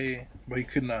 it's okay, but he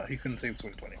couldn't save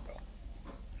 2020, bro.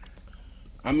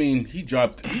 I mean, he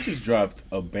just dropped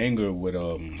a banger with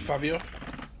Fabio.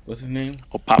 What's his name?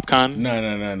 Oh, Popcorn? No.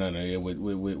 Yeah, with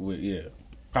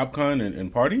Popcorn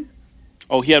and Party.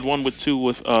 Oh, he had one with two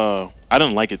with I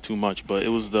didn't like it too much, but it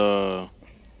was the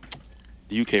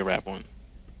UK rap one.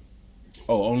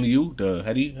 Oh, Only You, the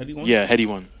Heady one. Yeah, Heady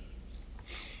one.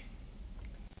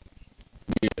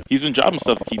 Yeah. He's been dropping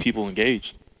stuff to keep people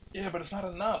engaged. Yeah, but it's not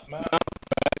enough, man.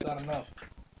 It's not enough.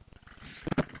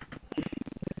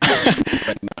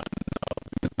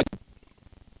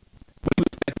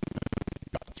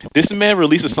 This man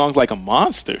releases songs like a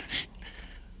monster.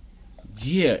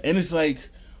 Yeah, and it's like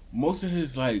most of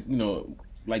his like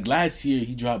like last year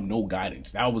he dropped No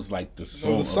Guidance. That was like the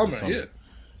song of the summer. Yeah.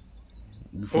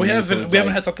 But we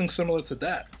haven't had something similar to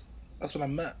that. That's what I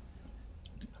meant.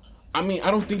 I mean,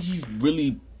 I don't think he's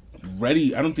really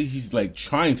ready. I don't think he's like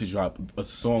trying to drop a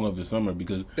song of the summer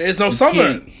because there's no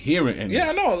summer. Can't hear it anymore. Yeah,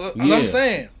 I know. That's what I'm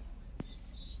saying.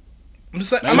 I'm just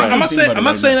saying. I'm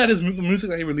not saying that his music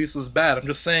that he releases is bad. I'm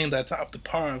just saying that it's up to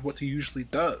par of what he usually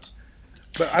does.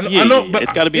 But I know. But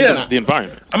it's got to be the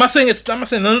environment. I'm not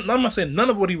saying none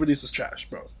of what he releases is trash,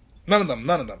 bro. None of them.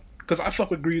 Because I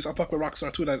fuck with Grease, I fuck with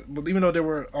Rockstar too. But even though they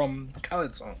were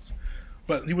Khaled songs,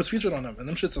 but he was featured on them, and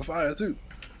them shits are fire too.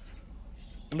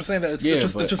 I'm just saying that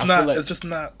it's just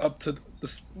not up to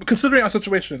this. Considering our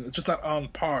situation, it's just not on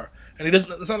par, and he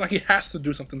doesn't. It's not like he has to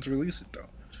do something to release it though.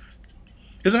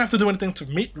 He doesn't have to do anything to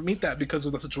meet that because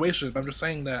of the situation. But I'm just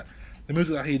saying that the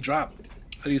music that he dropped,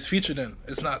 that he's featured in,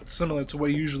 is not similar to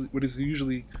what is usually, what we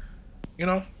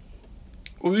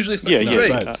usually expect from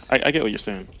Drake. I get what you're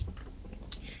saying.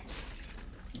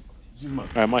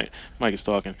 All right, Mike is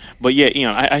talking, but yeah,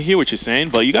 Eon, I hear what you're saying,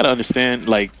 but you got to understand,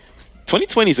 like,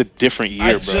 2020 is a different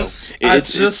year, bro. I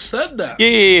just said that.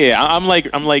 Yeah. I'm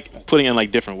like putting in like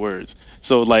different words.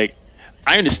 So like,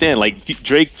 I understand. Like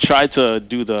Drake tried to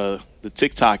do the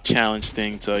TikTok challenge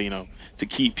thing to to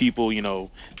keep people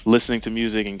listening to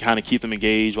music and kind of keep them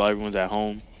engaged while everyone's at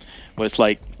home. But it's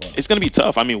like it's gonna be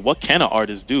tough. I mean, what can an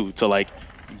artist do to like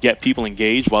get people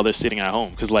engaged while they're sitting at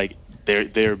home? Because like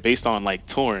they're based on like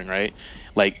touring, right?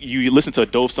 Like you listen to a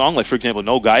dope song, like for example,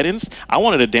 No Guidance. I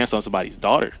wanted to dance on somebody's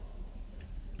daughter.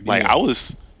 Like I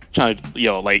was trying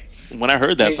to, like when I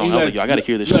heard that song, I was like, yo, I gotta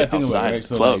hear this shit outside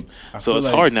the club. So it's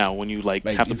hard now when you like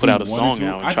have to put out a song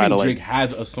now and try to like. Drake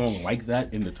has a song like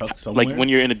that in the tuck somewhere. Like when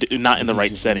you're not in the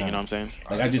right setting, you know what I'm saying?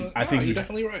 Like I think you're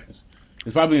definitely right.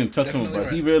 It's probably in the tuck somewhere,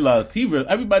 but he realized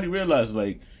everybody realized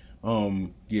like,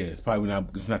 it's probably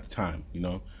not the time,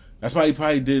 That's why he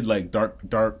probably did like dark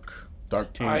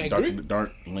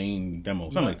lane demo,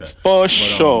 something like that. For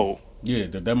sure. Yeah,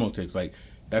 the demo tapes, like.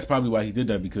 That's probably why he did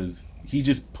that, because he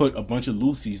just put a bunch of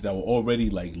loosies that were already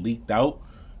like leaked out.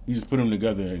 He just put them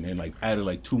together and like added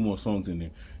like 2 more songs in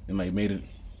there and like made it.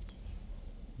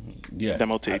 Yeah.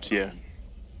 Demo tapes, yeah.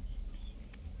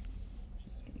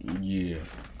 Yeah.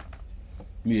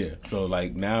 So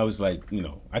like now it's like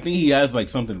I think he has like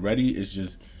something ready. It's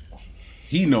just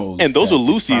he knows. And those were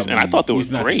loosies, and I thought they were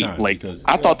great. Like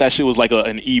I thought that shit was like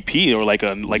an EP or like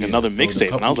another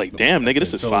mixtape, and I was like, damn, nigga,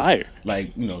 this is fire.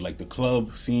 Like like the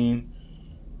club scene,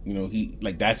 he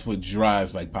like that's what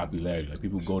drives like popularity. Like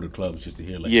people go to clubs just to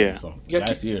hear like some songs.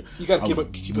 Last year, you gotta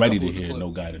keep ready to hear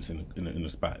No Guidance in the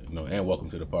spot, and Welcome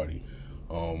to the Party.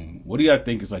 What do y'all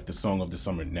think is like the song of the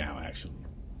summer now? Actually,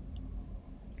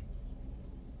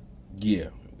 yeah,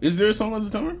 is there a song of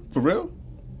the summer for real?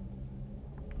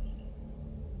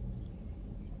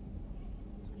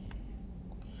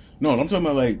 No, I'm talking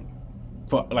about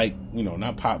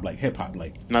not pop, like hip hop,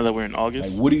 like. Now that we're in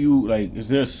August, like what do you like? Is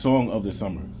there a song of the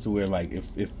summer to where like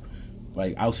if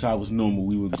like outside was normal,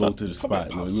 we would go to the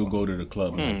spot, we would go to the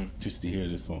club just to hear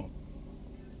this song?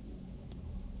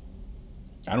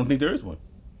 I don't think there is one.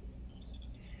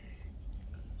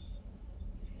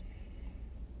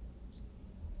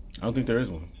 I don't think there is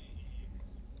one.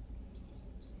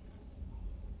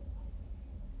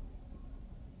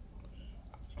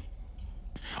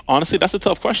 Honestly, that's a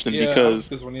tough question because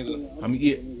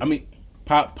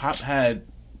Pop had.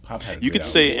 You could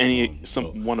say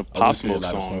one of Pop Smoke's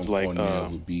songs like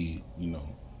would be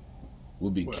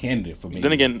candidate for me.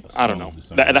 Then again, I don't know.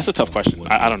 That's a tough question.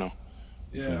 I don't know.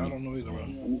 Yeah, I don't know either.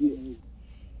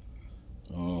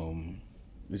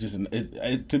 It's just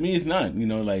to me, it's not.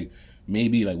 Like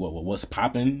maybe like what's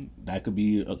popping. That could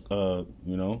be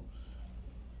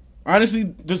Honestly,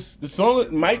 the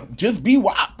song might just be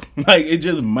WAP. Like it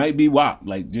just might be WAP.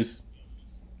 Like just.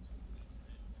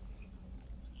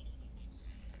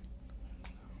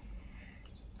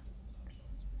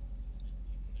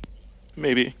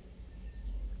 Maybe.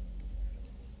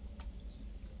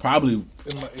 Probably.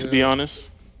 To be honest,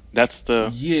 that's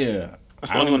the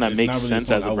That's the only one that makes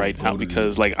sense as of right now,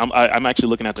 because like I'm actually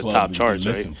looking at the top charts,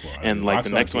 right? And like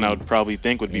the next one I would probably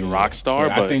think would be Rockstar,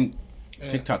 but I think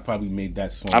TikTok probably made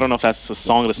that song. I don't know if that's a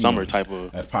song of the summer type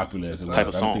of as popular as type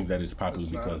of song. I don't think that is popular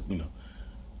because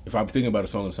if I'm thinking about a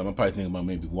song of the summer, I'm probably thinking about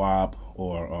maybe WAP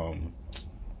or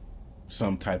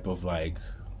some type of like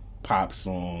pop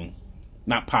song,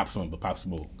 not pop song, but Pop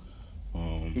Smoke.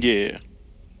 Yeah.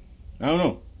 I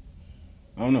don't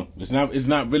know. It's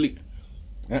not really.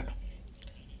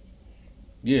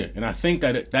 Yeah, and I think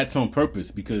that that's on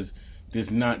purpose because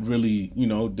there's not really,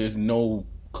 there's no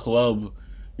club,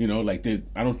 like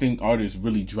I don't think artists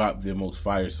really drop their most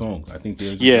fire songs. I think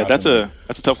there's that's a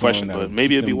tough question, but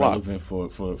maybe it'd be WAP. relevant for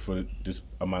this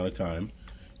amount of time.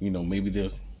 Maybe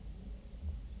there's.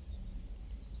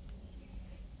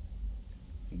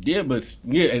 Yeah,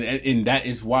 and that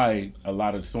is why a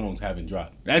lot of songs haven't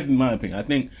dropped. That's in my opinion. I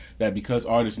think that because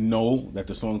artists know that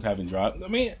the songs haven't dropped, they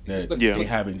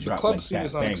haven't dropped like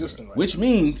that banger. Right, which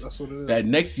means that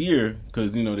next year,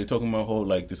 because they're talking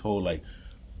about this whole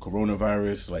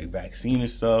coronavirus vaccine and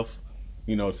stuff.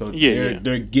 So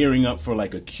they're gearing up for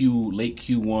like a late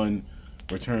Q1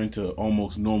 return to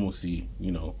almost normalcy.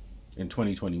 In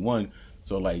 2021.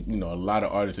 So a lot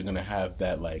of artists are gonna have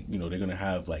that they're gonna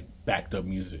have backed up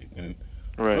music, and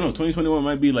I don't know, 2021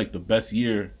 might be the best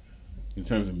year in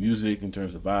terms of music, in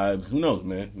terms of vibes. Who knows,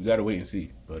 man? We gotta wait and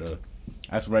see. But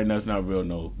as of right now, it's not really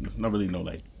no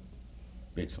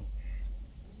big song.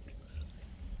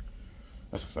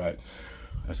 That's a fact.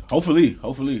 Hopefully,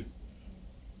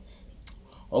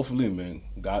 man.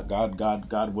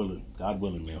 God willing,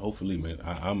 man. Hopefully, man.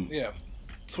 I'm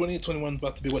 2021 is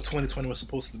about to be what 2020 was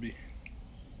supposed to be.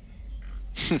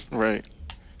 Right.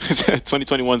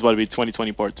 2021 is about to be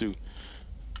 2020 part 2.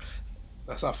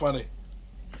 That's not funny.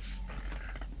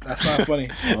 That's not funny.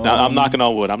 Now, I'm knocking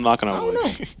on wood. I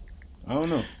don't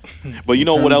know. But you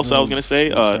know what else I was gonna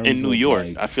say? In New York,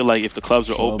 I feel like if the clubs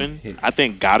were open, I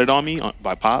think "Got It On Me"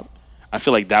 by Pop. I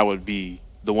feel like that would be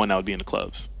the one that would be in the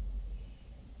clubs.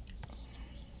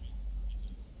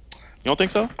 You don't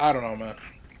think so? I don't know, man.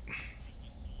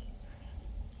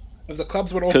 If the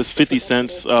clubs would open, because 50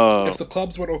 Cent's. If the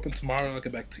clubs would open tomorrow, I'll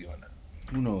get back to you on that.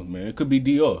 Who knows, man? It could be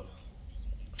Dior.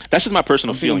 That's just my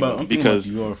personal feeling,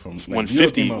 because when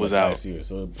 50 was out, year,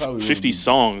 so 50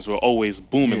 songs were always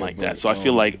booming like that. So I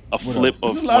feel like a flip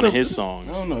of one of his songs.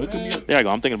 I don't know. It could be. There I go.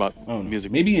 I'm thinking about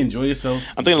music. Maybe Enjoy Yourself.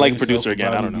 I'm thinking like Producer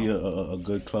again. I don't know. Be a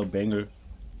good club banger.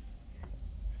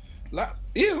 Last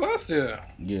year.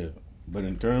 Yeah, but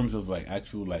in terms of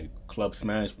actual club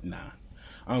smash, nah,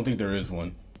 I don't think there is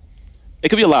one. It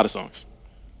could be a lot of songs.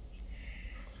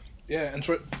 Yeah, it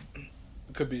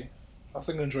could be. I was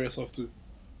thinking Enjoy Yourself too.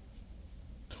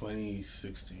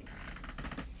 2016.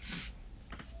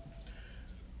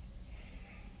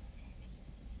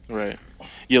 Right.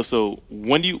 Yo, so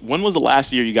when was the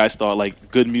last year you guys thought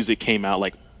good music came out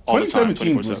all the time?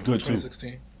 2017 was good too.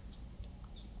 2016.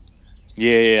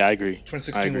 Yeah, I agree.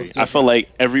 2016 was I felt like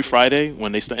every Friday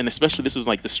when they start, and especially this was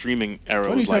the streaming era.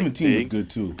 2017 was good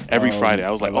too. Every Friday,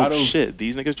 I was like, oh shit,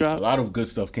 these niggas dropped. A lot of good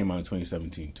stuff came out in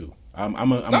 2017 too. I'm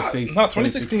gonna say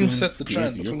 2016 set the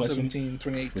trend. 2017,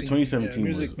 2018. But 2017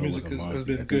 music has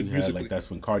been good musically. That's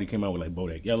when Cardi came out with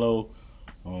Bodak Yellow.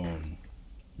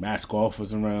 Mask Off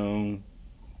was around.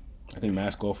 I think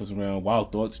Mask Off was around.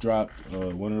 Wild Thoughts dropped. A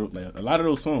lot of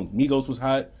those songs. Migos was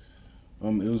hot. It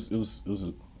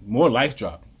was more Life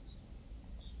dropped.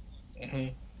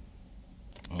 In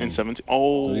 17.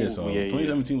 Oh, so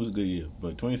 2017 was a good year, but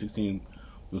 2016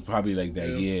 was probably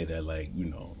that year that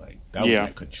that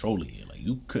was controlling it.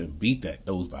 You couldn't beat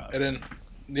those vibes. And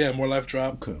then more Life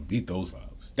dropped. Couldn't beat those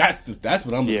vibes. That's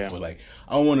what I'm looking for.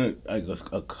 I want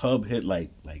a club hit like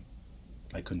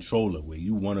Controller, where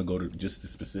you want to go to just to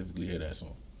specifically hear that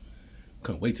song.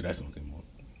 Couldn't wait till that song came on.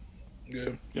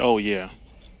 Yeah. Oh yeah.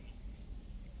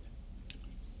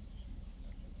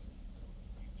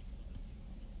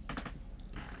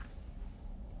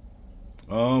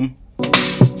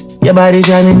 Your body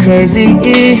drive me crazy.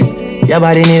 Your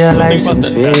body need a license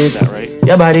fit. Right?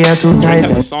 Your body are too tight.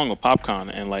 Have a song with Popcorn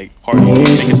and Party. I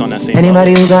think it's on that same.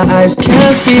 Anybody who got eyes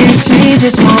can't see. She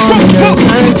just wanna dance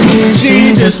and tease.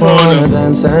 She just wanna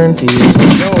dance and tease.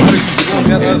 Yo, don't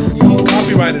get us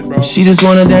copyrighted, bro. She just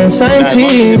wanna dance and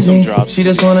tease me. She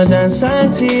just wanna dance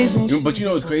and tease me. But you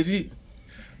know what's crazy?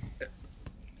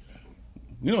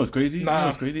 You know what's crazy? Nah. You know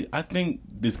what's crazy? I think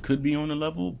this could be on the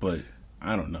level, but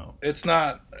I don't know. It's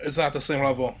not the same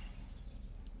level.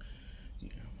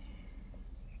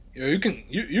 Yeah, you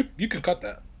can cut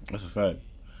that. That's a fact.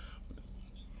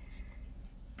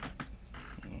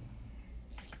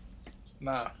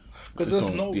 Nah, because there's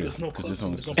no club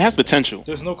scene. It has potential.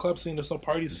 There's no club scene. There's no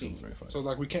party scene.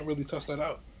 So we can't really test that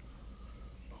out.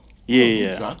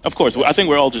 Yeah. Of course, I think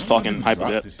we're all just talking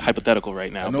hypothetical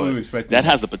right now. I know but we were expecting that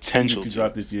has the potential to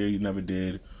drop this year. He never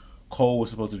did. Cole was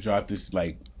supposed to drop this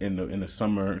in the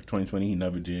summer 2020. He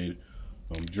never did.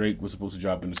 Drake was supposed to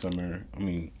drop in the summer. I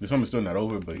mean, the summer's still not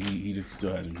over, but he just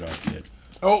still hasn't dropped yet.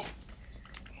 Oh,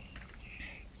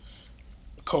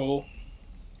 Cole.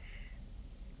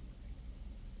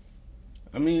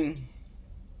 I mean,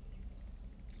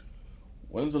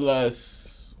 when's the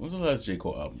last When's the last J.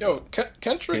 Cole album? Yo,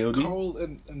 Kendrick, KOD? Cole,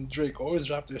 and Drake always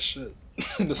drop their shit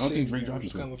in the same think Drake year, dropped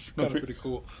which is it. kind of No, pretty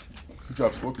cool. He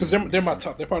dropped Scorpion. Because they're my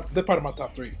top. They're part of my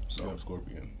top 3. So Yeah,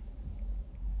 Scorpion.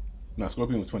 Nah,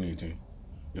 Scorpion was 2018.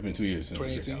 It's been 2 years since the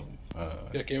Drake 2018. album.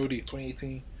 Yeah, KOD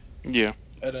 2018. Yeah.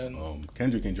 And then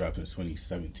Kendrick ain't dropped since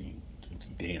 2017.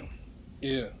 Damn.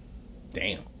 yeah,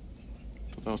 Damn.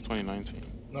 That was 2019.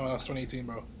 no, that's 2018,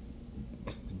 bro.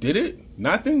 Did it?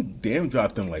 No, I think Damn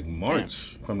dropped in like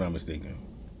March, if I'm not mistaken.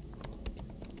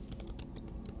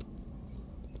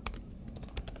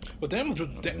 But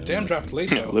damn dropped late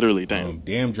though. Literally, damn.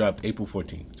 Damn dropped April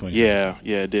 14th, 2017.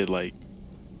 Yeah, it did. Like,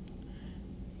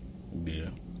 Yeah.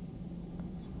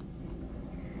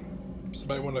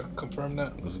 Somebody want to confirm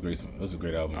that? It was a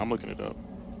great album. I'm looking it up.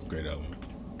 Great album.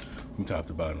 From top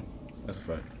to bottom. That's a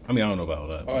fact. I mean, I don't know about a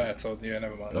lot. Oh yeah, so yeah,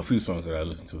 never mind. A few songs that I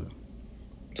listened to.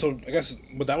 So I guess,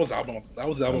 but that was the album. That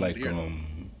was the I album like, of the year.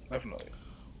 Definitely.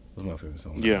 what's my favorite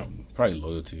song? Yeah. Probably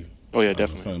Loyalty. Oh yeah, Something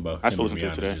definitely. about I still him listen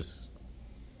and to it Rihanna today. just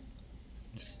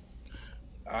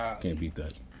can't beat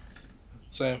that.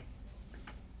 Same.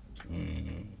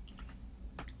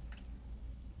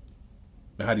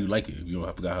 Now, how do you like it? If you don't,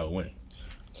 I forgot how it went.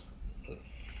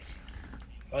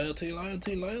 Loyalty,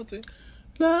 loyalty, loyalty.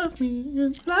 Love me,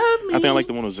 just love me. I think I like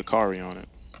the one with Zakari on it.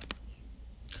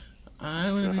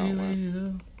 I wanna be with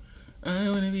you. I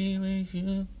wanna be with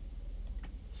you.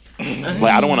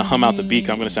 Like, I don't want to hum out the beat.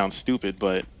 'Cause I'm gonna sound stupid,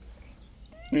 but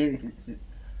Ugh.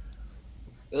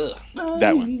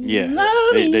 that one, yeah.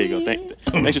 There you go.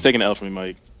 Thanks for taking the L from me,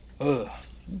 Mike. Ugh.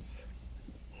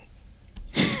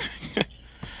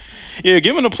 Yeah,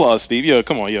 give him an applause, Steve. Yo,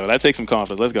 come on, yo. That takes some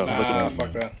confidence. Let's go.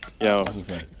 Fuck that. Yo. That's a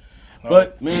fact.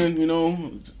 But man, you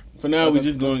know, for now we're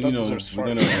just going. You know,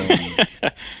 we're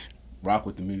gonna rock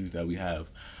with the music that we have.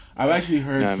 I've actually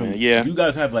heard some. Man, yeah. You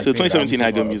guys have like. So 2017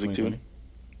 had good albums music so far, too.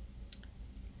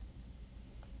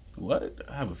 2020? What?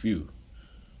 I have a few.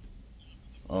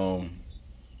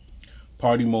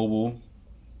 Party Mobile,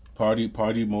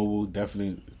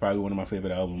 definitely probably one of my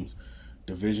favorite albums.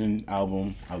 Division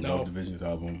album, I love Division's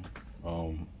album.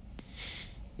 Nah.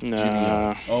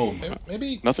 Oh,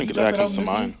 maybe Nothing You that dropped comes to that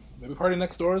album mind. maybe Party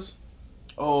Next Doors.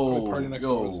 Party Next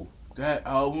Doors. That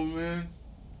album, man.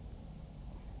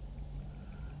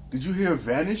 Did you hear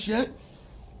Vanish yet?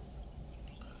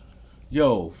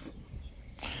 Yo,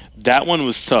 That one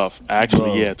was tough.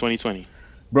 Actually, Bro. yeah, 2020.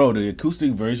 bro, the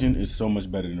acoustic version is so much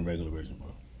better than the regular version, bro.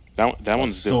 That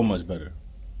one's so different. much better.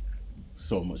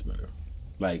 So much better.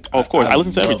 Like, Oh, of course, I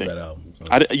listen to love everything. That album.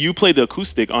 So You played the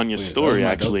acoustic on your Yeah, that story, was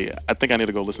my- actually. I think I need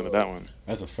to go listen to that one.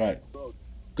 that's a fact.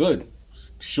 Good,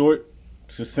 short,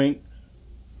 succinct.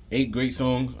 8 great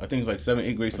songs. I think it's like 7,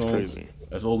 8 great That's songs. crazy.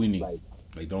 That's all we need.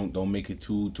 Like, don't make it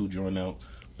too drawn out,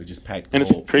 but just pack. And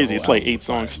it's crazy. It's like 8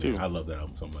 songs, man. too. I love that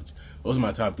album so much. Those are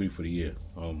my top 3 for the year.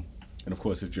 And of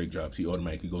course, if Drake drops, he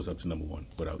automatically goes up to number 1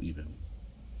 without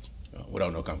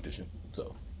no competition.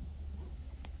 So,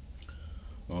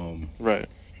 Right.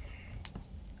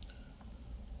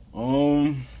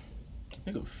 I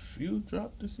think a few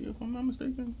dropped this year, if I'm not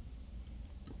mistaken.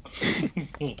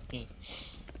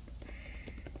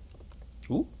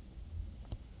 Who?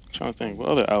 Trying to think. What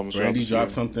other albums Brandy this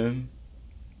dropped year? something.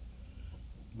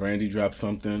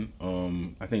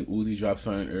 I think Uzi dropped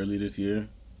something early this year.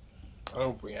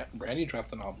 Oh, Brandy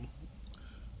dropped an album.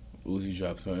 Uzi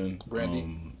dropped something. Brandy.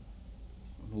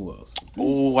 Who else?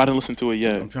 Oh, I didn't listen to it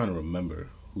yet. I'm trying to remember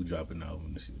who dropped an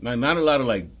album this year. Not a lot of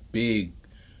like big.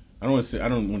 I don't want to say. I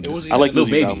don't want to. Uzi I like Lil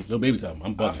Uzi's Baby. album. Lil Baby's album.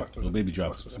 I'm fucked bugging. with Lil it. Baby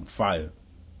dropped Fucked with some fire.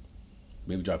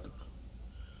 Baby dropped it.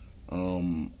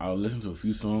 I'll listen to a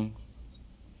few songs.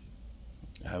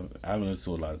 I haven't listened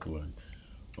to a lot of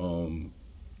Kalani.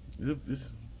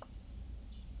 This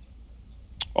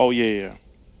Oh, yeah.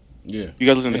 yeah. You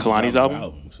guys listen to He Kalani's dropped an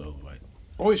album? So like,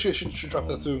 Oh, wait, she dropped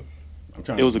that too. I'm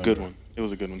trying. It was a to good remember. one. It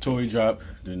was a good one, too. Tory dropped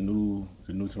the new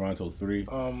Toronto 3,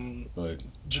 but I Janae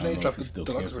don't know dropped if it's the still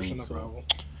deluxe canceled, version of her so- album.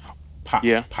 Pop,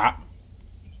 Yeah. pop.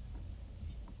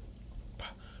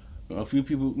 A few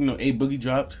people, A Boogie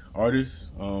dropped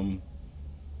artists. I'm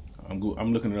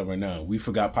looking it up right now. We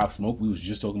forgot Pop Smoke. We was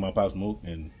just talking about Pop Smoke,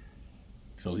 and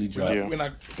so he dropped. Yeah. We're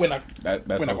not. That's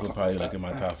we're not also gonna probably talk like about in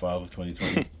my that. top 5 of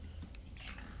 2020.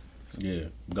 Yeah,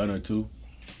 Gunner too.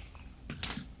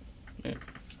 Yeah.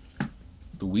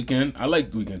 The Weeknd. I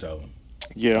like The Weeknd's album.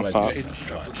 Yeah, I like Pop. He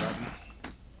dropped this album.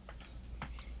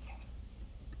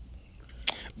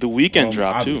 The Weeknd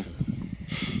dropped, too.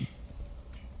 Obviously.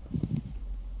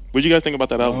 What'd you guys think about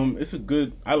that album? It's a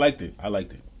good. I liked it. I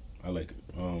like it.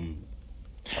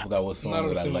 I forgot what song Not on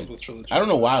the that I same liked. level as Trilogy. I don't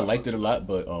know why I liked it a lot,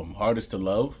 but Hardest to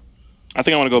Love. I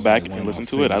think I want to go it's back like one and of listen my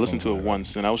to it. I favorite listened to songs it on that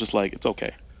once, and I was just like, it's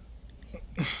okay.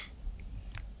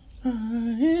 I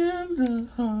am the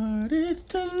hardest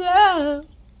to love.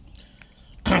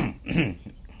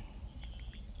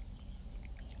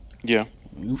 Yeah.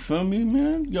 You feel me,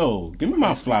 man? Yo, give me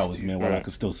my flowers, man, while I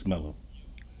can still smell them.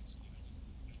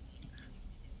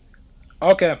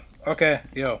 Okay.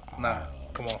 Yo, nah.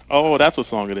 Come on. Oh, that's what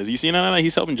song it is. You see, no.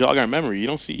 He's helping jog our memory. You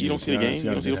don't see the game.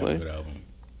 You don't see the play.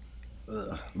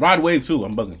 Rod Wave too.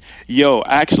 I'm bugging. Yo,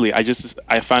 actually, I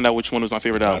found out which one was my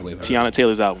favorite album. Tiana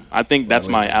Taylor's album. I think that's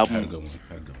my album. Had a good one.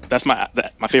 That's my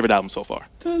favorite album so far.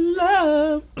 To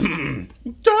love, don't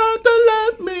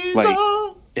let me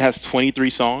go. It has 23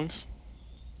 songs.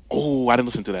 Oh, I didn't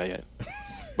listen to that yet,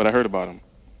 but I heard about them.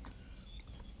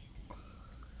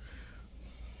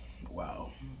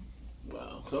 Wow.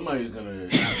 Somebody's gonna.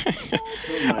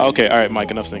 Okay, all right,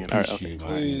 Mike. Enough singing. All right, okay.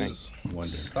 Please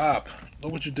stop.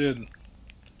 Look what you did.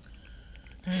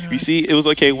 You see, it was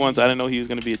okay once. I didn't know he was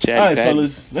gonna be a chatty. All right,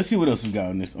 fellas. Let's see what else we got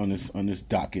on this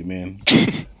docket, man.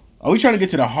 Are we trying to get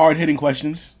to the hard hitting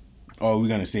questions, or are we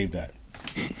gonna save that?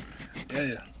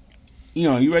 Yeah.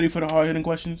 Eon, you ready for the hard hitting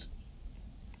questions?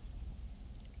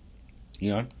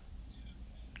 Eon,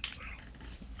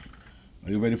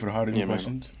 are you ready for the hard hitting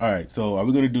questions? All right. So are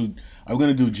we gonna do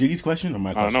Jiggy's question or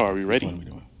my question? I don't know. Are we ready? Which one are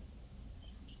we doing?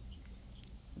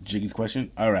 Jiggy's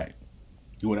question. All right.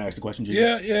 You want to ask the question, Jiggy?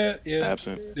 Yeah.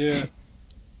 Absent. Yeah.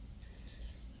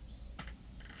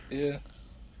 I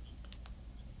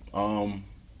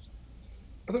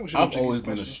think we should I've always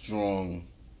been a strong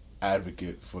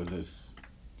advocate for this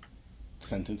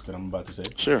sentence that I'm about to say.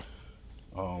 Sure.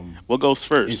 What goes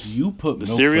first? If you put the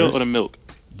milk cereal first, or the milk,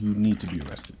 you need to be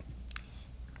arrested.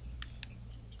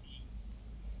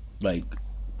 Like,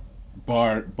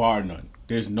 bar none.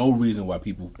 There's no reason why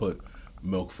people put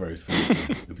milk first.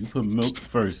 If you put milk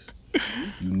first,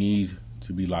 you need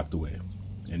to be locked away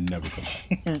and never come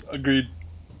back. Agreed.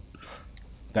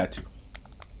 That too.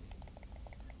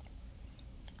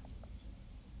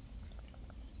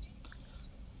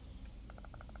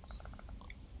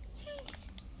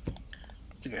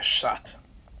 You get shot.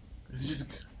 It's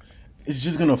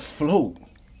just gonna float.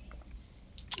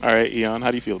 All right, Eon,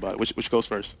 how do you feel about it? Which goes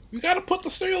first? You gotta put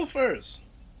the cereal first.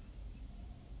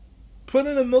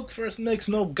 Putting the milk first makes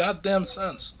no goddamn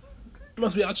sense. You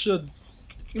must be out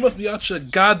your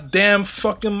goddamn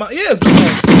fucking mind. Yeah, it's just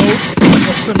gonna float. It's like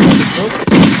gonna simmer on the milk. And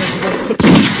then you're gonna put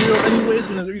too much cereal anyways,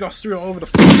 and then you got cereal all over the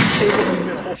fucking table, and you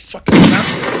made a whole fucking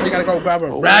mess. Now you gotta go grab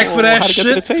a rag for that shit. Get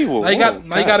to the table. Now you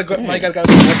gotta go grab a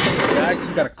fucking rag, so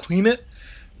you gotta clean it.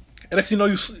 And next thing you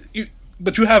know,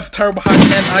 but you have terrible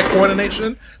hand-eye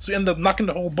coordination, so you end up knocking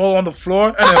the whole bowl on the floor,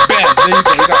 and then bam, there you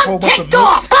go. You got a whole bunch of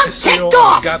milk and cereal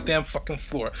on the goddamn fucking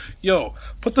floor. Yo,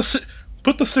 put the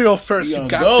cereal first, you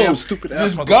goddamn stupid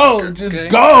ass motherfucker.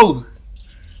 Just go.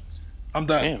 I'm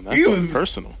done. Damn, that's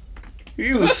personal.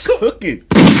 He was cooking.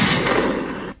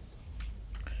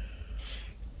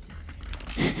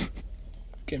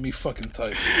 Get me fucking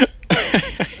tight.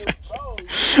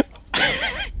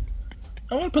 I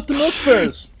want to put the milk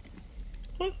first.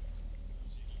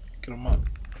 Get him up.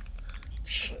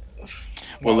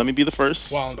 Well, let me be the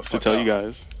first to tell you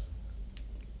guys.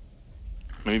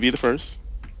 Let me be the first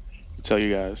to tell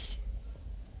you guys.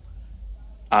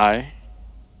 I,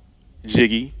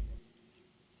 Jiggy,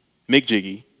 Mick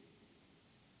Jiggy,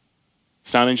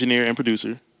 sound engineer and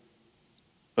producer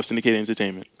of Syndicated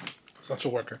Entertainment.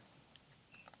 Essential worker,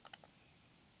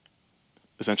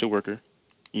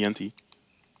 ENT.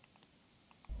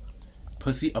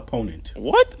 Pussy opponent.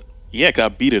 What? Yeah, 'cause I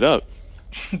beat it up.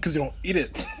 Because you don't eat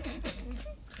it.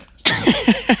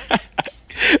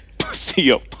 Pussy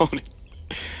opponent.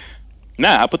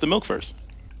 Nah, I put the milk first.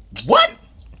 What?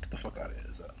 Get the fuck out of here.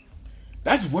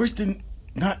 That's worse than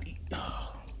not.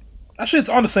 Actually, it's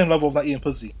on the same level of not eating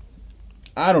pussy.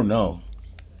 I don't know.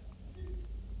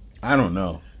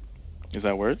 Is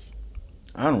that worse?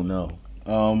 I don't know.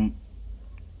 I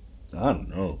don't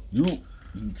know.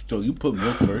 So you put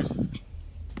milk first?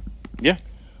 Yeah.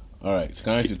 All right. So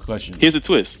can I answer the question? Here's a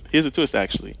twist.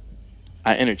 Actually,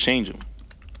 I interchange them.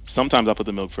 Sometimes I put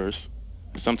the milk first,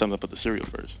 and sometimes I put the cereal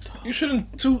first. You shouldn't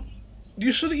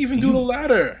even do the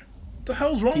latter. What the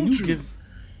hell's wrong with you?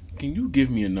 Can you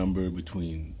give me a number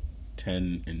between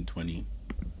 10 and 20?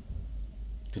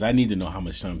 Because I need to know how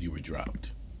much times you were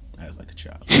dropped as like a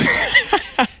child.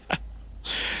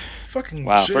 Fucking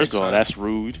wow. Jig, First of all, son. that's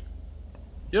rude.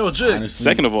 Yo, Jig. Honestly,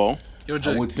 Second of all, Yo,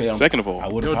 Jig. I would say I would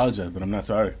apologize, but I'm not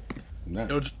sorry. I'm not.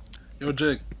 Yo,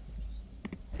 Jig.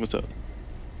 What's up?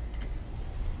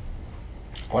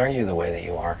 Why are you the way that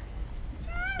you are?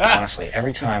 Honestly,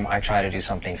 every time I try to do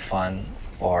something fun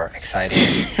or exciting,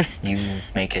 you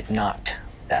make it not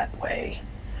that way.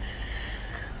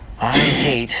 I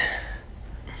hate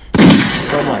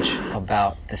so much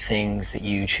about the things that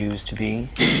you choose to be.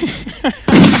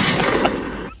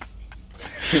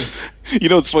 You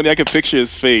know, it's funny. I can picture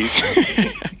his face.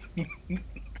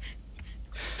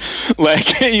 Like, I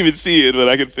can't even see it, but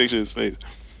I can picture his face.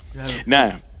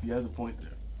 Nah. He has a point there.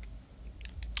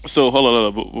 So,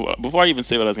 hold on. Before I even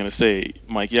say what I was going to say,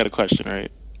 Mike, you had a question,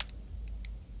 right?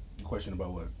 A question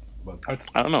about what?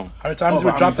 I don't know. How many times you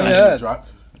were dropped in your head?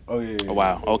 Oh, yeah. Oh,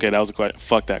 wow. Okay, that was a question.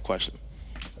 Fuck that question.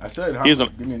 I said,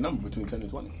 give me a number between 10 and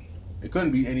 20. It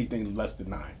couldn't be anything less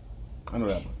than 9. I know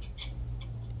that much.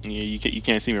 Yeah, you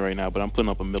can't see me right now, but I'm putting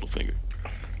up a middle finger.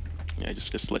 Yeah,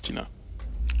 just to let you know.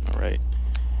 All right.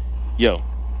 Yo,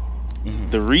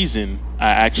 the reason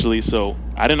I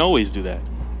didn't always do that.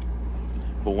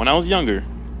 But when I was younger,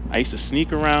 I used to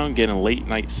sneak around getting late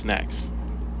night snacks.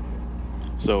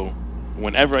 So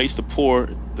whenever I used to pour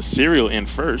the cereal in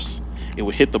first, it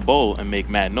would hit the bowl and make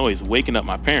mad noise, waking up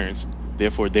my parents.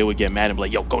 Therefore, they would get mad and be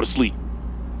like, yo, go to sleep.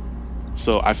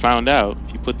 So I found out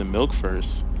if you put the milk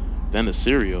first, then the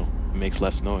cereal, it makes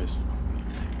less noise.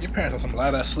 Your parents are some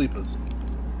loud-ass sleepers.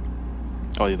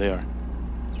 Oh, yeah, they are.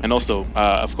 And also,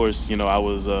 of course, you know, I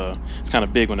was, it's kind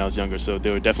of big when I was younger, so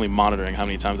they were definitely monitoring how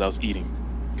many times I was eating,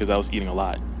 because I was eating a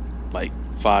lot, like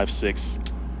 5-6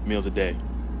 meals a day.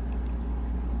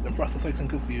 Them Frosted Flakes ain't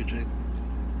good for you, Jake.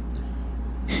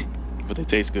 But they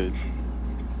taste good.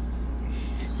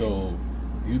 So,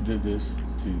 you did this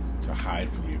to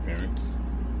hide from your parents?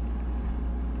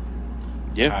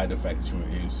 Yeah. Hide the fact that you were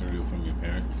eating cereal from your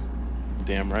parents?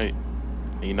 Damn right.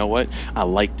 And you know what? I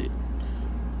liked it.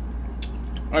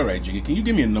 All right, Jiggy, can you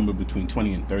give me a number between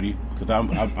 20 and 30? Because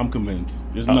I'm convinced.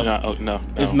 It's No.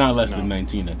 It's not less than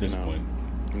 19 at this point.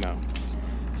 No.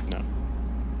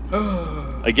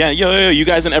 Again, yo, you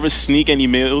guys didn't ever sneak any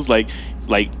meals like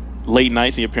late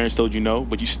nights and your parents told you no,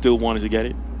 but you still wanted to get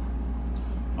it?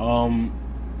 No.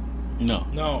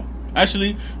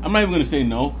 Actually, I'm not even gonna say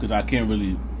no because I can't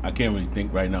really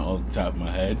think right now off the top of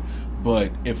my head.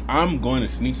 But if I'm going to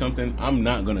sneak something, I'm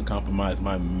not gonna compromise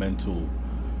my mental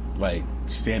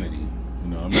sanity. You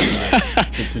know, I'm not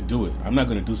gonna, to do it. I'm not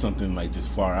gonna do something like just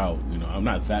far out. You know, I'm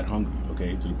not that hungry.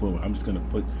 Okay, to the point where I'm just gonna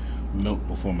put milk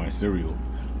before my cereal.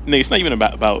 Nigga, it's not even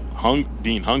about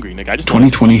being hungry, nigga.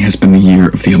 2020 has been the year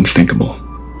of the unthinkable.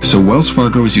 So Wells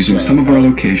Fargo is using some of our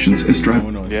locations as drive.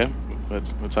 Yeah,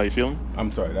 that's how you feeling?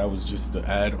 I'm sorry, that was just the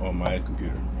ad on my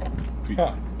computer.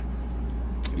 Yeah.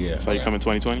 That's how you come in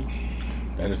 2020?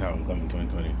 That is how I'm coming in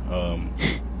 2020.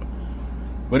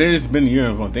 But it has been the year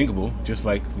of unthinkable, just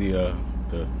like the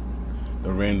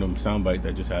random soundbite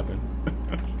that just happened.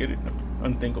 Get it?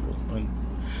 Unthinkable.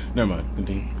 Never mind.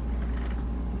 Continue.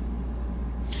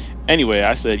 Anyway,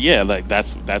 I said, yeah,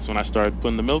 that's when I started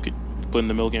putting the milk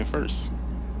in first.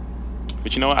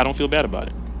 But you know what? I don't feel bad about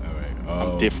it. All right.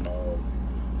 I'm different.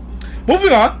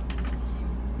 Moving on.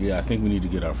 Yeah, I think we need to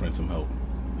get our friend some help.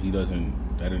 He doesn't.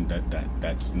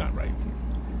 That's not right.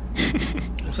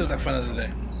 We'll save that for another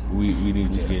day. We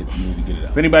need to get it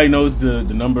out. If anybody knows the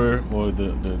number or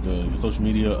the social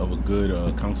media of a good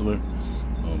counselor,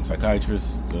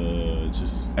 psychiatrist,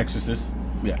 just exorcist,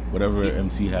 whatever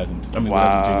MC has.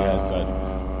 Whatever Jiggy has inside.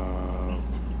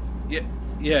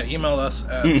 Yeah. Email us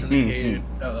at Syndicated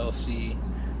LLC,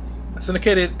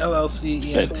 Syndicated LLC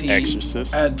ENT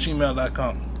at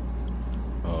gmail.com.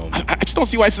 I just don't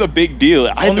see why it's a big deal.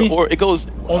 It goes.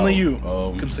 Only you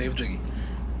can save Jiggy.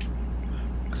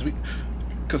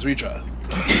 Because we try.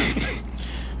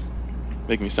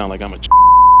 Make me sound like I'm a.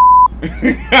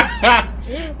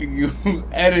 You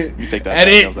edit. You take that.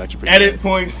 Edit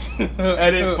points.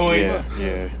 Edit points.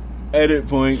 Yeah. Edit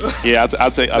points. Yeah,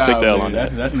 I'll take the L on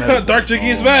that. That's Dark Jiggy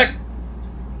is back.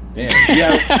 Damn.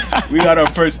 Yeah, we got our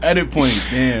first edit point.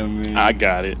 Damn, man. I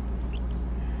got it.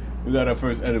 We got our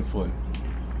first edit point.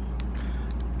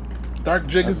 Dark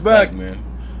Jig is back, man.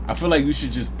 I feel like you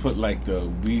should just put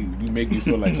we make you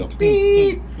feel like a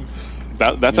beep.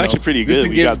 That's actually pretty good.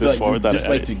 We got this far without just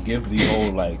to give the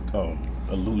whole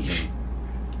illusion,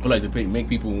 or to make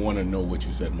people want to know what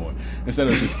you said more instead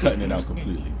of just cutting it out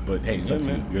completely. But hey, it's up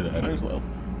to you. You're the editor as well.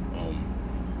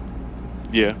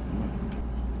 Yeah.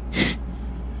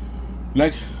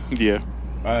 Next. Yeah.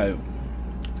 All right.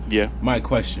 Yeah. My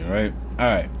question, right? All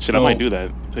right. I might do that.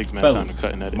 It takes mad time to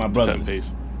cut and edit. My brothers, cut and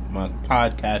paste. My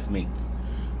podcast mates.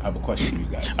 I have a question for you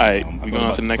guys. All right, we going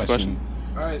on to the next question.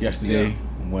 All right. Yesterday,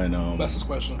 when that's this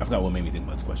question. I forgot what made me think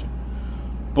about this question.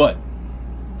 But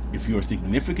if your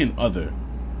significant other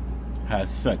has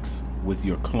sex with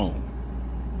your clone,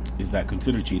 is that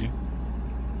considered cheating?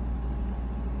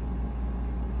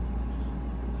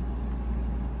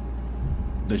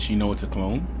 Does she know it's a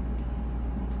clone?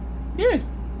 Yeah.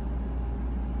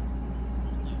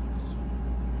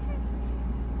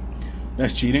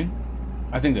 That's cheating.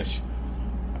 I think that's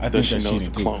cheating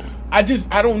too. Clone? I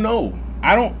don't know.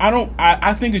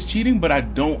 I think it's cheating, but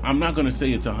I'm not gonna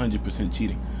say it's 100%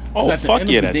 cheating. Oh fuck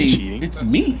yeah, that's cheating. It's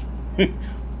me. You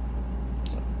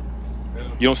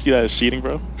don't see that as cheating,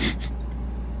 bro?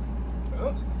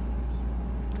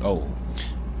 Oh,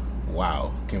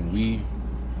 wow. Can you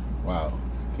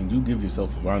give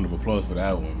yourself a round of applause for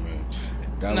that one, man?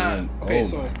 Okay,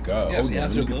 so my God. yes, he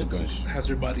has your looks, has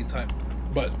your body type,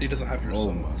 but he doesn't have your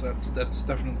soul. My. So that's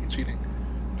definitely cheating.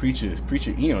 Preacher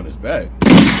Eon is back.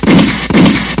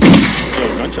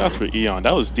 Yo, gunshots for Eon.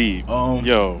 That was deep.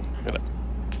 Yo,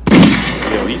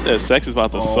 he said sex is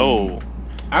about the soul.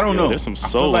 I don't know. There's some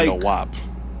soul in a WAP.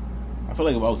 I feel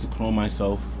like if I was to clone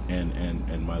myself and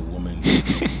my woman,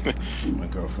 my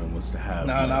girlfriend was to have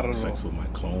sex with my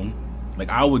clone, like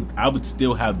I would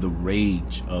still have the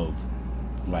rage of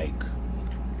like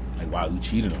wow, you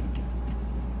cheated on me.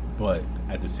 But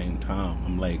at the same time,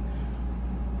 I'm like,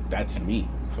 that's me.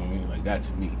 You feel me? Like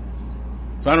that's me.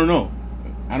 So I don't know.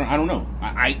 I don't know.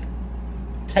 I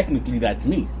technically that's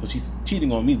me. So she's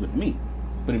cheating on me with me,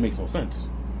 but it makes no sense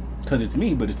because it's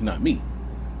me, but it's not me.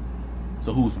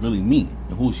 So who's really me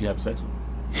and who is she having sex with?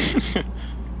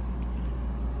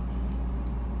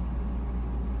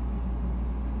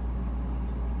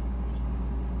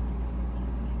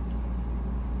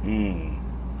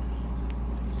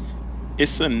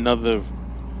 It's another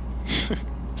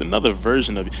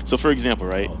version of you. So for example,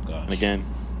 right? Oh, gosh. And again,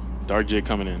 Dark Jig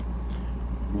coming in.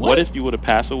 What if you were to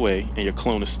pass away and your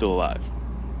clone is still alive?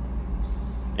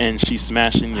 And she's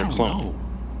smashing your clone. Know.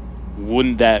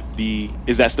 Wouldn't that be,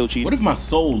 is that still cheating? What if my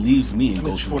soul leaves me and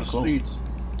goes to my clone? Streets.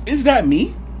 Is that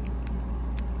me?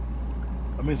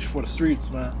 I mean, it's for the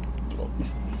streets, man.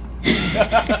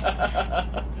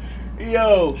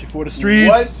 Yo, for the streets.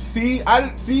 What? See,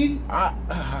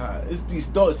 it's these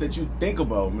thoughts that you think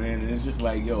about, man, and it's just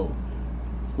like, yo,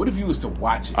 what if you was to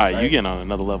watch it? All right, you getting on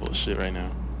another level of shit right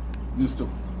now. Used to,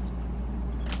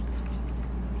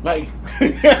 like,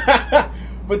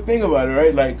 but think about it,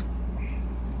 right? Like,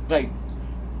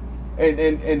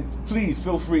 and please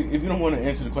feel free if you don't want to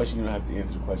answer the question, you don't have to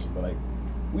answer the question. But like,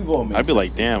 we've all made. I'd be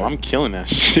like, damn, right? I'm killing that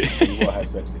shit. We've all had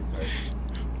sex tapes, right?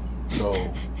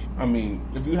 So, I mean,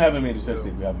 if you haven't made a sex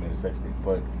tape, you haven't made a sex tape.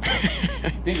 But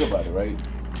think about it, right?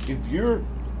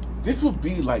 This would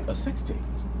be like a sex tape.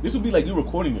 This would be like you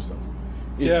recording yourself.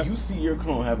 If you see your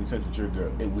clone having sex with your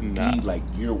girl, it would be like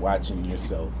you're watching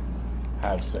yourself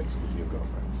have sex with your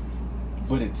girlfriend.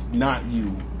 But it's not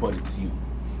you, but it's you.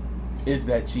 Is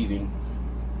that cheating?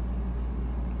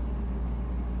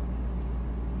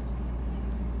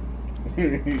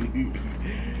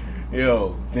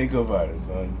 Yo, think about it,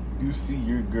 son. You see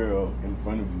your girl in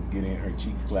front of you getting her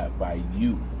cheeks clapped by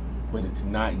you, but it's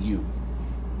not you.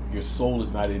 Your soul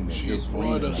is not in there. She's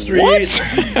for the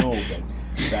streets. You know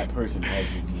that person has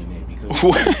your DNA because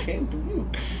it came from you.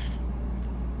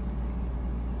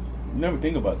 You never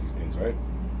think about these things, right?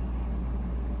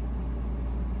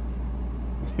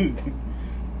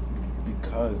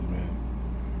 Because, man.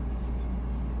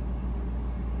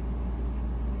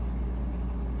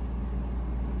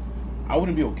 I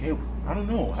wouldn't be okay with it. I don't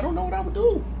know what I would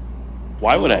do.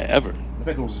 Why would I ever? It's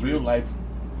like a real life.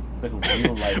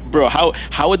 Bro,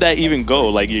 how would that even go?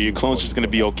 Like your clone's just gonna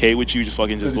be okay with you just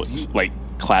fucking just like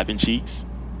clapping cheeks?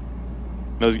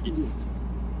 No,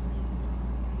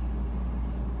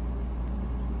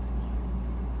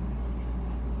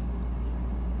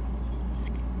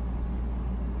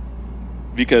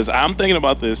 because I'm thinking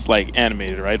about this like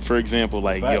animated, right? For example,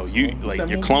 like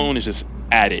your clone is just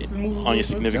at it on your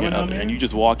significant other, and you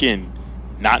just walk in,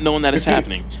 not knowing that it's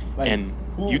happening, and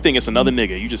you think it's another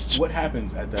nigga. You just what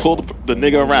happens at that pull the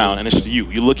nigga around, and it's just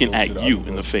you. You're looking at you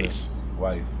in the face.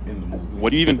 Wife in the movie. What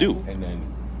do you even do? And then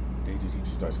he just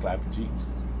starts clapping cheeks.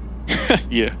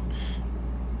 Yeah.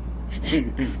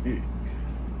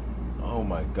 Oh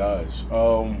my gosh.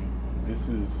 This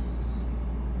is.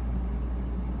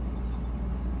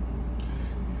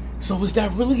 So was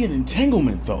that really an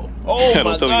entanglement, though? Oh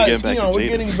my gosh, Eon, we're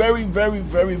getting very, very,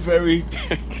 very, very,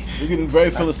 we're getting very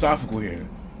philosophical here.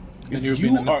 If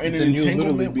you are in an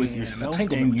entanglement with yourself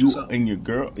and your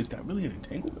girl, is that really an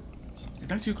entanglement?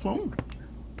 That's your clone.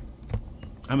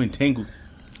 I'm entangled.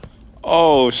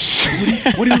 Oh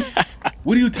shit!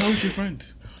 What do you tell your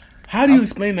friends? How do you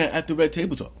explain that at the red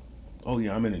table talk? Oh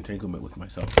yeah, I'm in entanglement with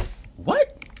myself.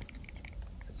 What?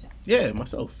 Yeah,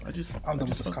 myself. I'm done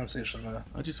with this conversation, man.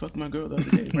 I just fucked my girl the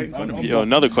other day right in front of me. Yo,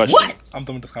 another question. What? I'm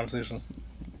done with this conversation.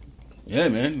 Yeah,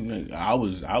 man. I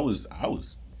was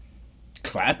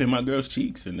clapping my girl's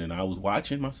cheeks, and then I was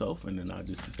watching myself, and then I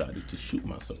just decided to shoot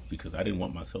myself because I didn't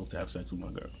want myself to have sex with my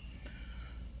girl.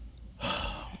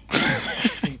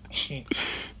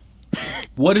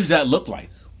 What does that look like?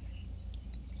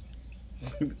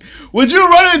 Would you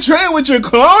run a train with your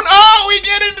clone? Oh, we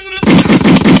get into the...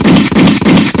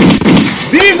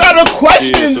 These are the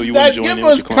questions that give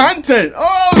us content.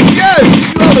 Oh yes,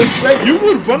 you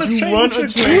would run a train. You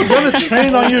would run a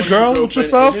train on your girl with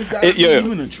yourself.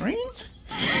 Even a train?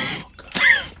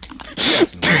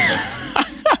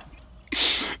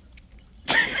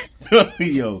 Oh,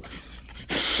 yo,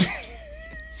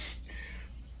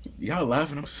 y'all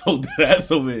laughing? I'm so dead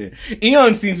ass over here.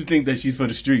 Eon seems to think that she's for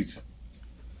the streets.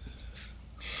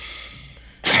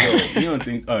 Yo, Eon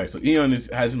thinks. All right, so Eon has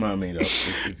his mind made up.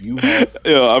 If you have,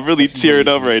 I'm really tearing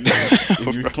up right now.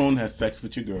 If your clone has sex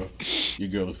with your girl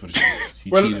is for the streets.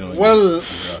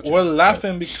 We're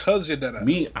laughing because you're dead ass.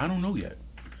 Me, I don't know yet.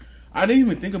 I didn't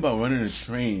even think about running a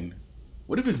train.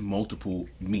 What if it's multiple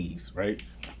me's, right?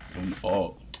 And we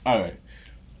all right.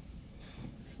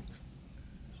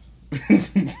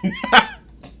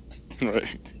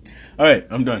 Right. All right,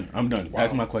 I'm done. Wow.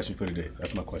 That's my question for today.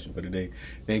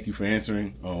 Thank you for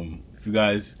answering. If you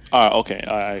guys, okay.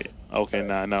 Nah.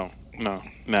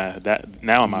 That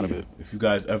now I'm out of it. If you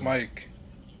guys ever, Mike,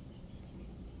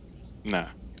 nah.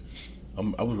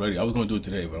 I was ready. I was going to do it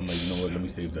today, but I'm like, you know what? Let me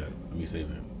save it.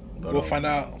 But, we'll find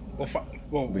out.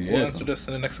 We'll answer this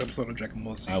in the next episode of Jack and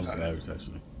Moses. I was hilarious,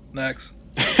 actually. Next.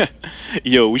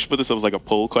 Yo, we should put this up as like a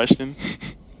poll question.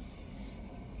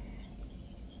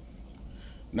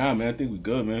 Nah, man, I think we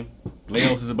good, man.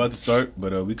 Playoffs is about to start,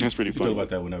 but we can talk about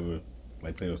that whenever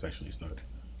like playoffs actually start.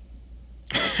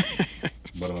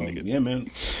 But yeah,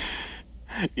 man.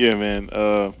 Yeah, man.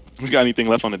 We got anything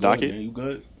left on the docket? Man, you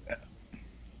good?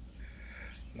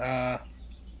 Nah.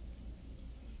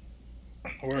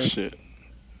 Word. Shit.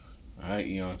 All right,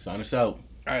 Eon, sign us out.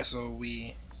 All right, so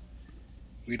we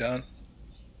done.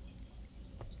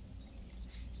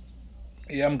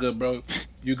 Yeah, I'm good, bro.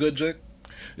 You good, Jake?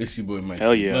 It's your boy Mike.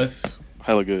 Hell yeah.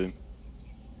 Hella good.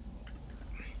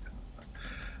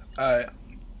 Alright.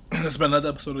 This has been another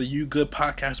episode of You Good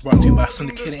Podcast brought to you by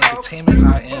Syndicated Entertainment.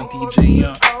 I am DJ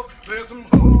Eon.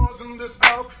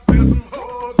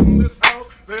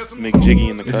 Mick Jiggy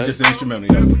in the cut. It's just an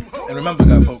instrumental, y'all. And remember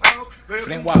that, folks. If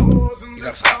it ain't WAP, you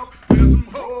gotta stop. Yeah.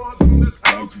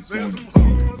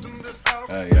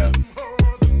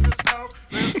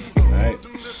 Alright.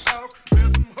 There's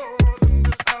some hoes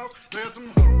in this house. There's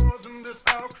some hoes in this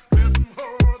house. There's some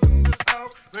hoes in this house.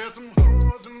 There's some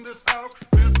hoes in this house.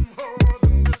 There's some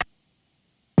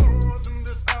hoes in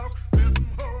this house.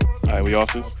 All right, we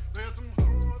off this.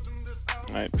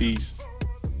 All right, peace.